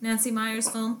think, Nancy Meyers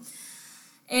film.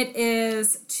 It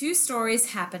is 2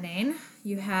 stories happening.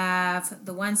 You have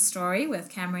the one story with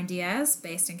Cameron Diaz,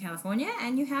 based in California,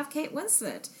 and you have Kate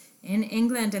Winslet in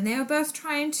England, and they are both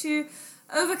trying to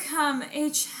overcome a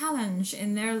challenge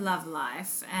in their love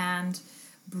life and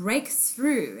break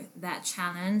through that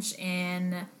challenge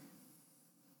in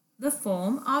the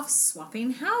form of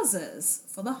swapping houses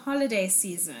for the holiday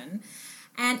season.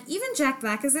 And even Jack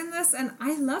Black is in this, and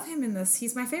I love him in this.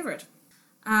 He's my favorite.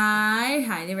 I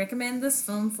highly recommend this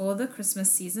film for the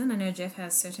Christmas season. I know Jeff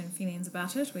has certain feelings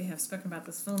about it. We have spoken about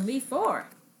this film before.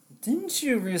 Didn't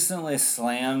you recently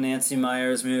slam Nancy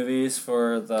Meyers movies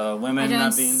for the women I don't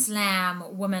not being...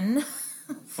 slam women.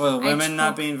 For the women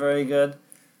not being very good?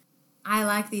 I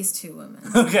like these two women.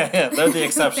 Okay, yeah, they're the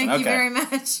exception. Thank you very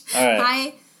much. All right.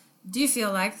 I do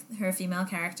feel like her female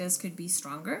characters could be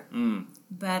stronger,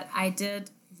 but I did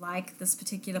like this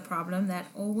particular problem that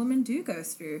all women do go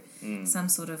through, some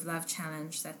sort of love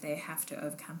challenge that they have to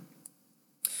overcome.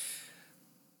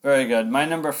 Very good. My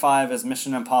number 5 is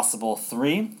Mission Impossible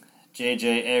 3.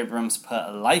 J.J. Abrams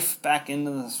put life back into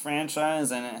this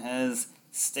franchise, and it has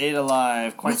stayed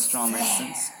alive quite strongly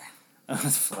since.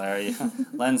 With flair, yeah.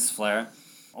 Lens flare.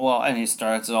 Well, and he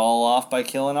starts it all off by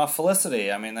killing off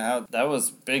Felicity. I mean, that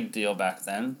was a big deal back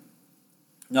then.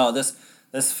 No,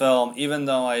 this film, even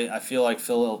though I feel like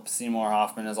Philip Seymour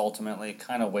Hoffman is ultimately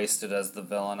kind of wasted as the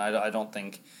villain, I don't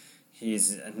think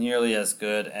he's nearly as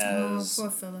good as poor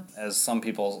Philip. as some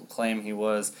people claim he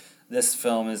was. This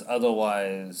film is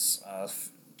otherwise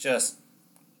just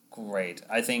great.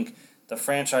 I think the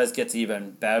franchise gets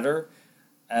even better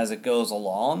as it goes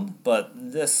along, but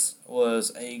this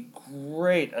was a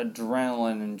great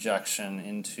adrenaline injection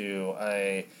into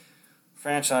a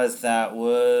franchise that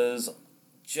was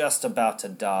just about to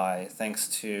die thanks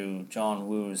to John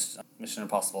Woo's Mission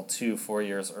Impossible 2 4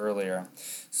 years earlier.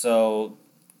 So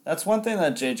that's one thing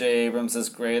that J.J. Abrams is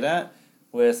great at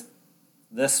with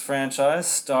this franchise,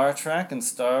 Star Trek and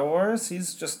Star Wars.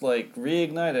 He's just like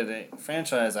reignited a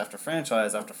franchise after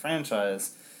franchise after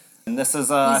franchise. And this is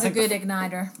He's a good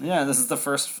igniter. Yeah, this is the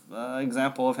first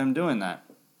example of him doing that.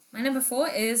 My number 4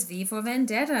 is V for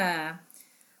Vendetta.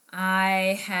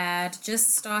 I had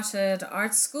just started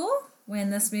art school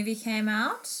when this movie came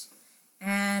out,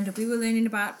 and we were learning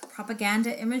about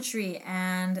propaganda imagery,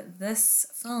 and this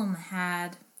film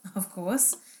had, of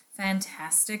course,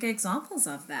 fantastic examples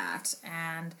of that,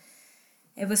 and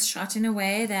it was shot in a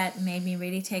way that made me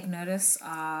really take notice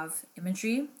of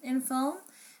imagery in film.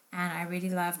 And I really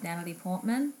loved Natalie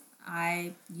Portman.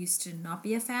 I used to not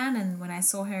be a fan, and when I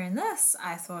saw her in this,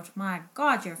 I thought, my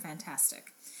God, you're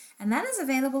fantastic. And that is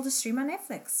available to stream on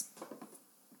Netflix.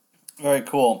 Very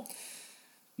cool.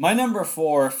 My number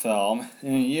 4 film,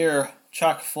 in a year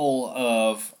chock full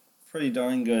of pretty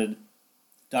darn good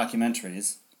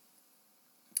documentaries,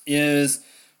 is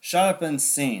Shut Up and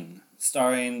Sing,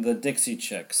 starring the Dixie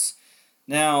Chicks.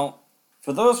 Now,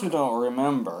 for those who don't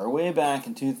remember, way back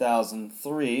in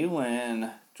 2003,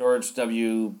 when George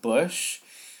W. Bush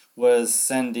was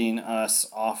sending us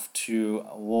off to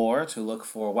war to look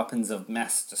for weapons of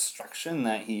mass destruction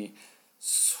that he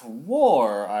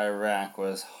swore Iraq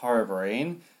was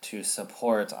harboring to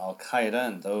support Al-Qaeda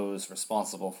and those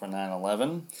responsible for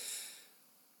 9/11,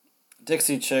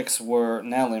 Dixie Chicks were,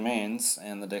 Natalie Maines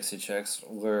and the Dixie Chicks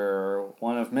were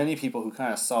one of many people who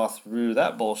kind of saw through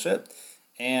that bullshit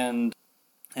and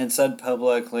said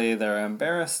publicly they're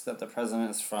embarrassed that the president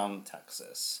is from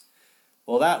Texas.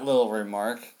 Well, that little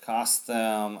remark cost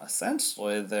them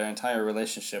essentially their entire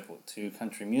relationship to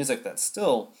country music that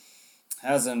still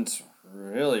hasn't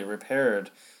really repaired.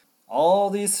 All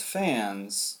these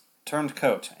fans turned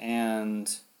coat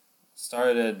and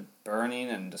started burning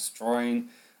and destroying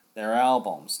their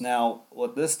albums. Now,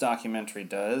 what this documentary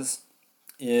does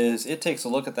is it takes a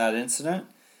look at that incident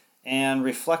and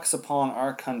reflects upon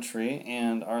our country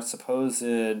and our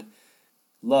supposed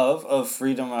love of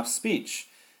freedom of speech,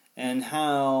 and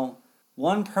how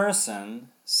one person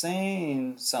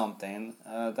saying something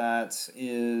that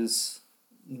is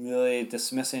really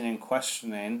dismissing and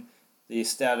questioning the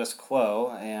status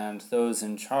quo and those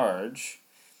in charge,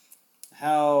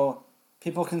 how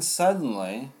people can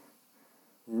suddenly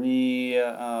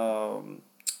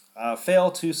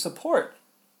fail to support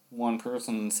one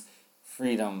person's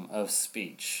freedom of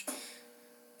speech.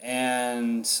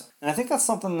 And I think that's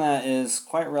something that is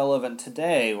quite relevant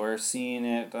today. We're seeing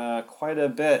it quite a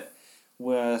bit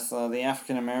with the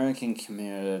African American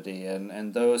community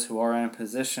and those who are in a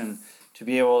position to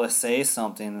be able to say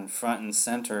something in front and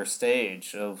center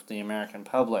stage of the American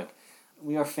public.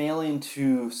 We are failing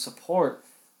to support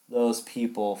those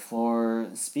people for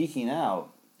speaking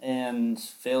out and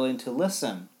failing to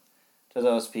listen to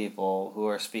those people who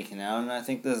are speaking out. And I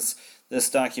think this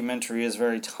documentary is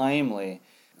very timely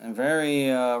and very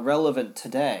relevant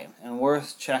today and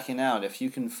worth checking out if you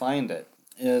can find it.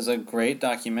 It is a great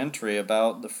documentary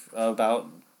about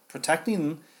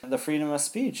protecting the freedom of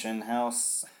speech and how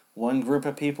one group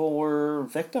of people were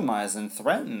victimized and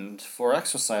threatened for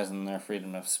exercising their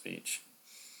freedom of speech.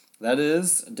 That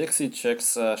is Dixie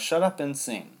Chicks' Shut Up and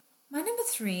Sing. My number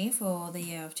 3 for the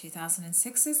year of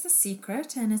 2006 is The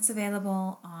Secret, and it's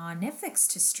available on Netflix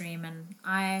to stream. And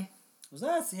Was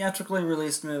that a theatrically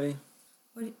released movie?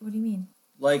 What do you mean?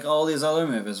 Like all these other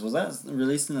movies, was that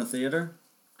released in the theater?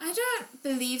 I don't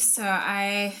believe so.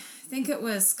 I think it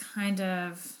was kind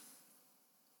of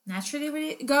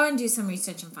naturally. Go and do some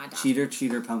research and find out. Cheater,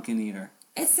 cheater, pumpkin eater.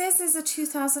 It says it's a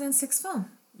 2006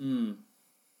 film.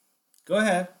 Go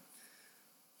ahead.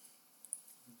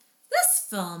 This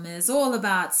film is all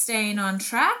about staying on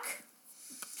track.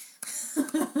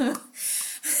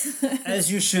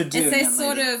 As you should do. It's a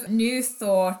sort of new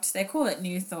thought. They call it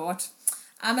new thought.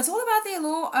 It's all about the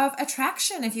law of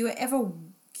attraction. If you were ever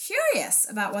curious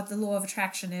about what the law of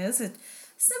attraction is, it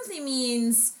simply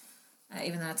means,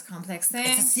 even though it's a complex thing.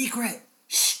 It's a secret.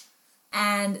 Shh.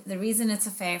 And the reason it's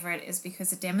a favorite is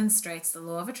because it demonstrates the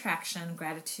law of attraction,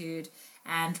 gratitude,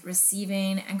 and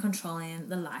receiving and controlling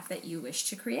the life that you wish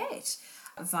to create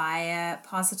via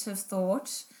positive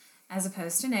thought as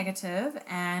opposed to negative,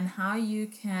 and how you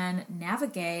can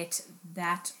navigate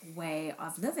that way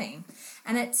of living.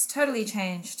 And it's totally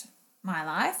changed my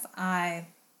life. I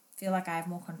feel like I have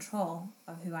more control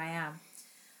of who I am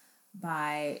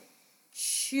by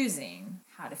choosing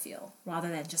how to feel rather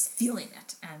than just feeling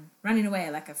it and running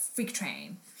away like a freak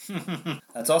train.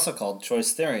 That's also called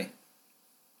choice theory.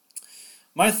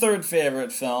 My third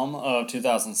favorite film of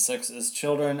 2006 is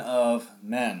Children of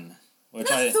Men. Which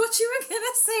I thought you were going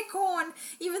to say Corn,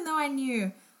 even though I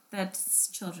knew that it's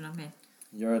Children of Men.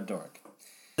 You're a dork.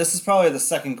 This is probably the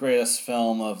second greatest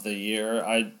film of the year.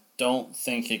 I don't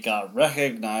think it got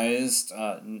recognized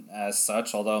as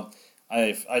such, although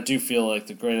I do feel like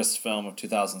the greatest film of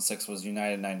 2006 was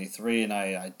United 93, and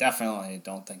I definitely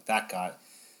don't think that got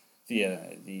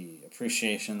the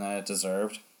appreciation that it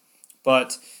deserved.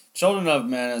 But Children of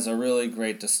Men is a really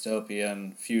great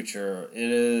dystopian future.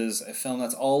 It is a film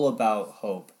that's all about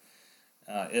hope.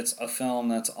 It's a film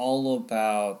that's all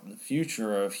about the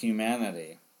future of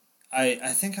humanity. I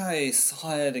think I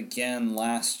saw it again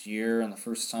last year, and the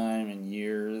first time in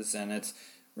years, and it's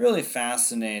really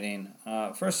fascinating.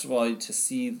 First of all, to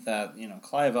see that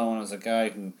Clive Owen was a guy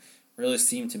who really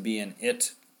seemed to be an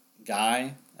it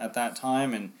guy at that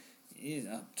time, and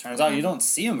turns out you don't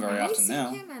see him very often now.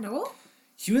 Have you seen him at all?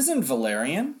 He was in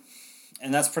Valerian,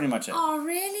 and that's pretty much it. Oh,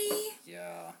 really?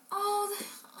 Yeah. Oh,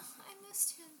 I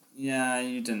missed him. Yeah,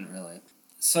 you didn't really.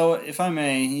 So, if I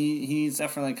may, he's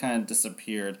definitely kind of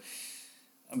disappeared.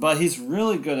 But he's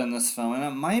really good in this film, and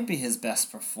it might be his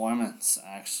best performance,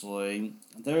 actually.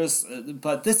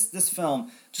 But this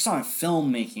film, just on a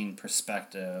filmmaking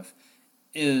perspective,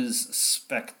 is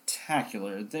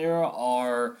spectacular. There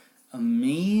are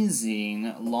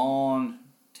amazing long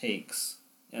takes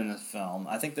in the film.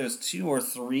 I think there's 2 or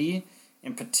 3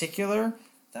 in particular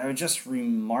that are just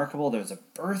remarkable. There's a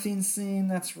birthing scene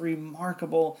that's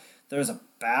remarkable. There's a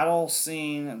battle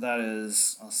scene that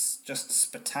is just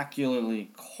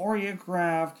spectacularly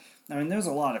choreographed. I mean, there's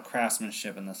a lot of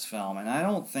craftsmanship in this film, and I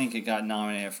don't think it got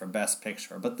nominated for Best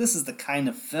Picture, but this is the kind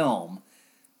of film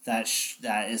that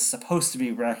is supposed to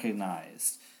be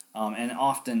recognized, and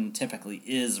often typically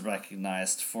is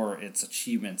recognized for its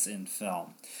achievements in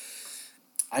film.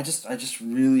 I just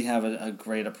really have a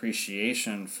great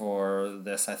appreciation for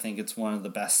this. I think it's one of the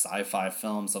best sci-fi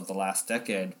films of the last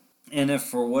decade. And if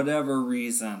for whatever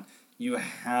reason you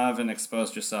haven't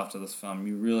exposed yourself to this film,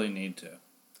 you really need to.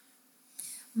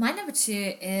 My number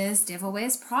 2 is Devil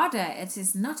Wears Prada. It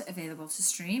is not available to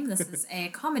stream. This is a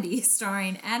comedy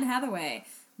starring Anne Hathaway,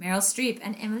 Meryl Streep,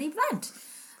 and Emily Blunt.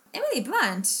 Emily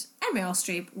Blunt and Meryl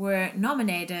Streep were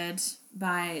nominated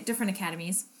by different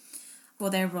academies for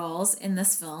their roles in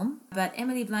this film, but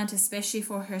Emily Blunt especially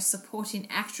for her supporting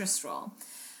actress role.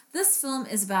 This film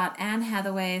is about Anne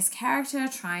Hathaway's character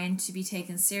trying to be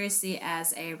taken seriously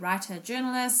as a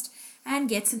writer-journalist and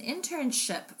gets an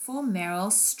internship for Meryl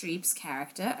Streep's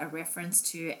character, a reference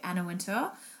to Anna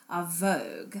Wintour of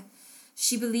Vogue.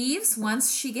 She believes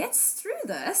once she gets through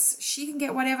this, she can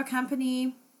get whatever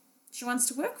company she wants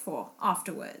to work for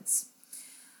afterwards.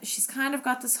 She's kind of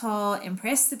got this whole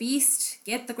impress the beast,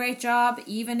 get the great job,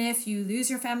 even if you lose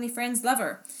your family, friends, love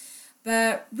her.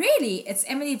 But really, it's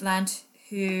Emily Blunt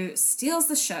who steals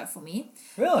the show for me.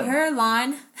 Really? Her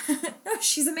line, no,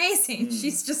 she's amazing.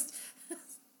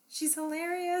 She's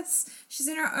hilarious. She's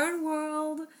in her own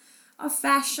world of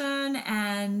fashion,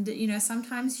 and,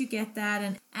 sometimes you get that.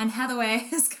 And Anne Hathaway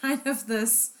is kind of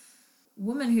this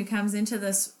woman who comes into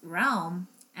this realm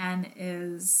and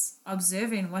is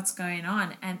observing what's going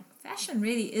on. And fashion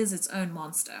really is its own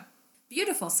monster.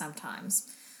 Beautiful sometimes.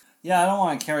 Yeah, I don't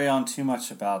want to carry on too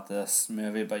much about this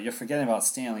movie, but you're forgetting about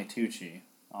Stanley Tucci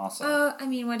also. Oh,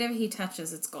 whatever he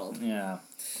touches, it's gold. Yeah.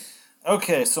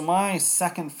 Okay, so my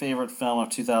second favorite film of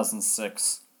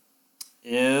 2006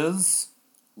 is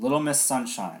Little Miss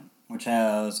Sunshine, which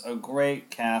has a great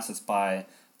cast. It's by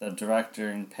the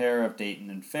directing pair of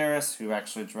Dayton and Ferris, who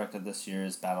actually directed this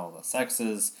year's Battle of the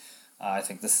Sexes. I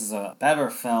think this is a better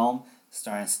film,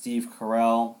 starring Steve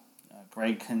Carell,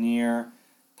 Greg Kinnear,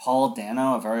 Paul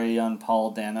Dano, a very young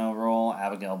Paul Dano role,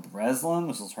 Abigail Breslin,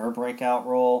 this was her breakout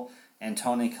role, and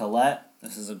Toni Collette.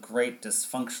 This is a great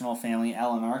dysfunctional family.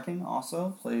 Alan Arkin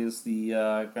also plays the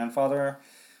grandfather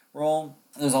role.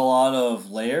 There's a lot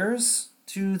of layers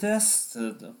to this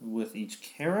with each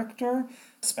character,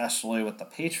 especially with the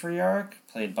patriarch,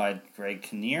 played by Greg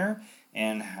Kinnear,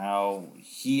 and how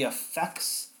he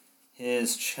affects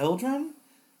his children,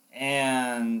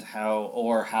 and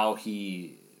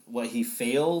what he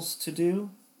fails to do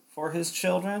for his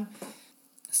children.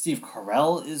 Steve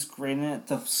Carell is great in it.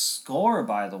 The score,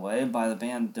 by the way, by the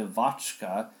band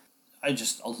Devotchka, I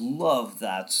just love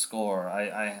that score.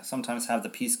 I sometimes have the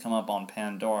piece come up on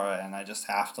Pandora, and I just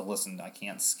have to listen. I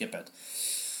can't skip it.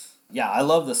 Yeah, I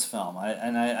love this film.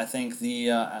 I think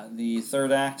the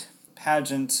third act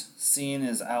pageant scene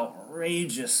is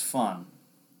outrageous fun.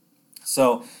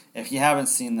 So if you haven't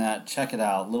seen that, check it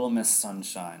out. Little Miss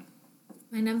Sunshine.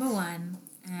 My number one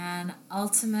and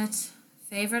ultimate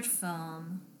favorite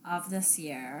film of this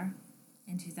year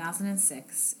in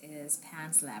 2006 is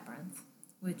Pan's Labyrinth,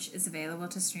 which is available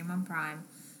to stream on Prime,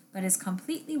 but is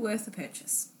completely worth the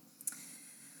purchase.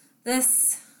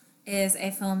 This is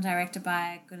a film directed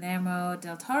by Guillermo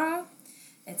del Toro.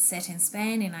 It's set in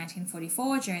Spain in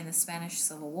 1944 during the Spanish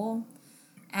Civil War.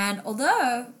 And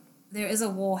although there is a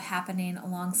war happening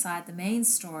alongside the main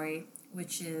story,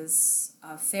 which is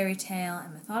of fairy tale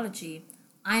and mythology,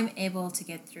 I'm able to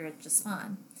get through it just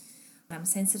fine. I'm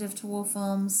sensitive to war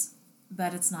films,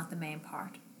 but it's not the main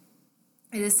part.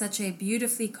 It is such a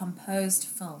beautifully composed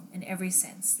film in every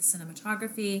sense. The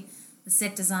cinematography, the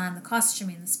set design, the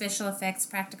costuming, the special effects,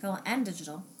 practical and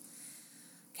digital.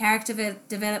 Character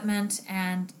development,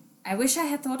 and I wish I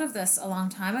had thought of this a long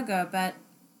time ago, but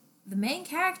the main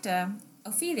character,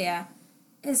 Ophelia,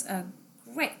 is a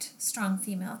great, strong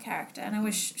female character, and I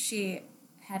wish she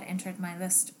had entered my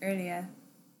list earlier,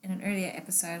 in an earlier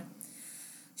episode.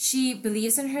 She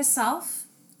believes in herself.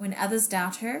 When others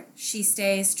doubt her, she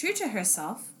stays true to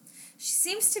herself. She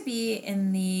seems to be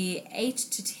in the 8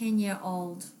 to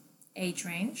 10-year-old age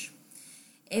range.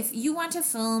 If you want a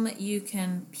film you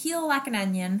can peel like an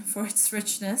onion for its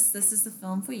richness, this is the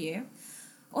film for you.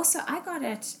 Also, I got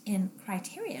it in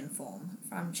Criterion form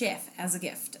from Jeff as a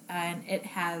gift, and it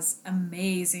has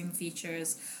amazing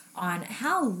features on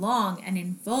how long and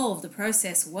involved the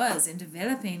process was in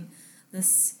developing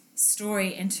this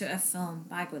story into a film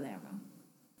by Guillermo.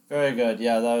 Very good.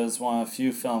 Yeah, that was one of the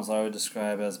few films I would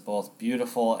describe as both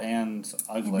beautiful and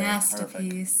ugly. A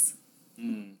masterpiece.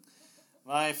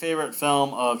 My favorite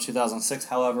film of 2006,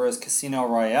 however, is Casino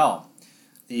Royale,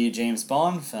 the James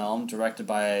Bond film directed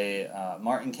by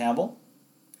Martin Campbell.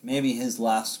 Maybe his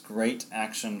last great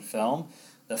action film.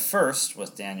 The first was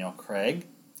Daniel Craig.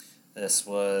 This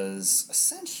was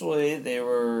essentially, they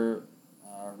were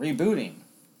rebooting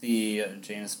the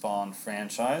James Bond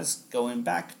franchise, going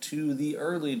back to the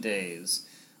early days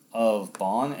of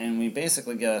Bond, and we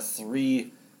basically get a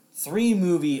three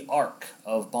movie arc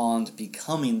of Bond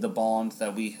becoming the Bond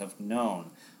that we have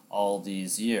known all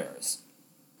these years.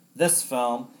 This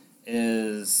film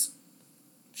is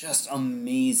just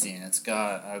amazing. It's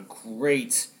got a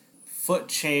great foot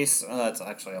chase. It's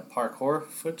actually a parkour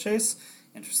foot chase,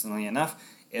 interestingly enough.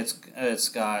 It's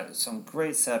got some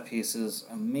great set pieces,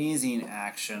 amazing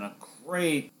action, a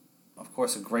great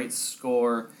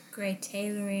score. Great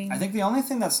tailoring. I think the only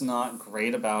thing that's not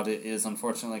great about it is,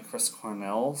 unfortunately, Chris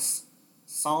Cornell's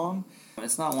song.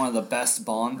 It's not one of the best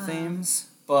Bond themes,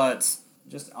 but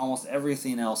just almost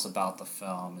everything else about the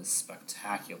film is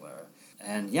spectacular.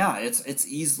 And yeah, it's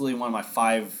easily one of my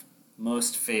 5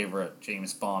 most favorite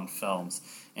James Bond films,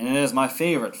 and it is my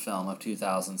favorite film of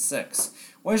 2006.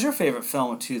 What is your favorite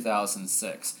film of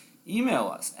 2006? Email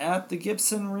us at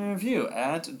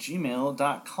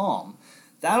thegibsonreview@gmail.com.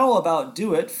 That'll about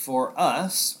do it for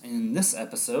us in this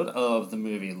episode of The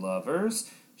Movie Lovers.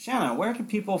 Shanna, where can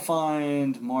people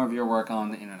find more of your work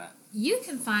on the internet? You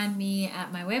can find me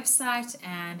at my website,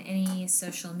 and any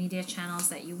social media channels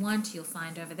that you want, you'll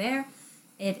find over there.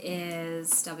 It is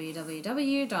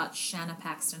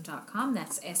www.shannapaxton.com.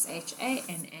 That's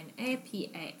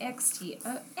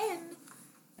SHANNAPAXTON.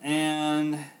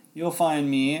 And you'll find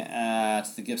me at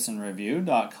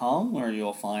thegibsonreview.com, where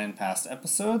you'll find past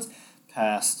episodes,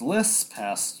 past lists,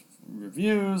 past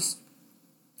reviews,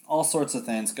 all sorts of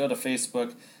things. Go to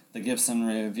Facebook, The Gibson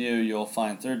Review. You'll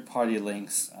find third-party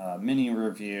links, mini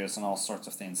reviews, and all sorts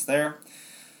of things there.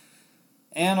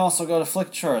 And also go to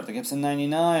Flickchart, The Gibson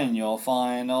 99. You'll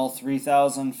find all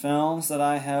 3,000 films that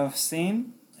I have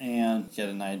seen. and get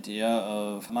an idea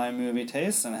of my movie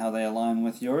tastes and how they align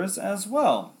with yours as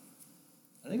well.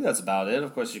 I think that's about it.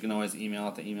 Of course, you can always email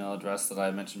at the email address that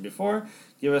I mentioned before.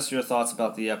 Give us your thoughts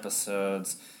about the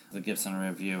episodes,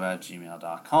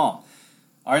 thegibsonreview@gmail.com.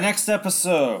 Our next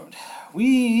episode.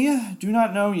 We do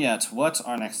not know yet what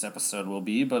our next episode will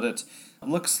be, but it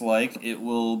looks like it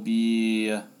will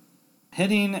be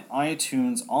hitting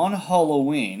iTunes on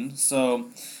Halloween. So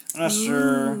I'm not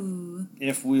sure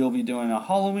if we'll be doing a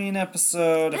Halloween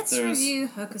episode. Let's review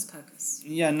Hocus Pocus.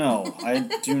 Yeah, no, I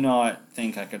do not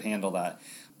think I could handle that.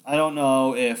 I don't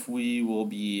know if we will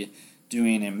be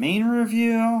doing a main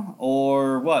review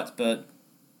or what, but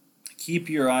keep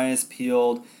your eyes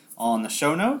peeled on the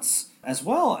show notes, as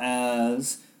well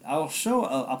as I'll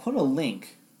put a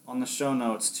link on the show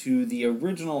notes to the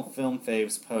original Film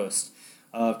Faves post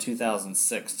of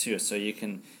 2006 too, so you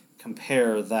can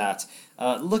compare that.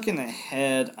 Looking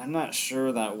ahead, I'm not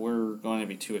sure that we're going to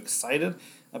be too excited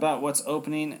about what's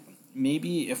opening.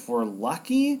 Maybe if we're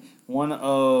lucky, one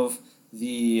of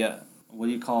the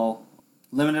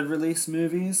limited release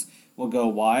movies will go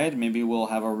wide. Maybe we'll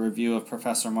have a review of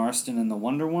Professor Marston and the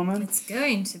Wonder Woman. It's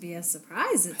going to be a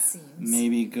surprise, it seems.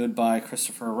 Maybe Goodbye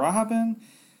Christopher Robin.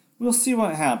 We'll see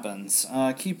what happens.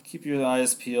 Keep your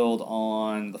eyes peeled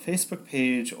on the Facebook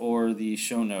page or the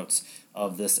show notes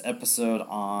of this episode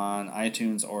on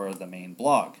iTunes or the main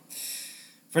blog.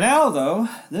 For now, though,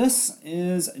 this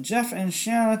is Jeff and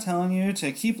Shanna telling you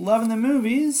to keep loving the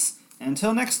movies.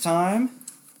 Until next time.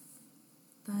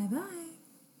 Bye-bye.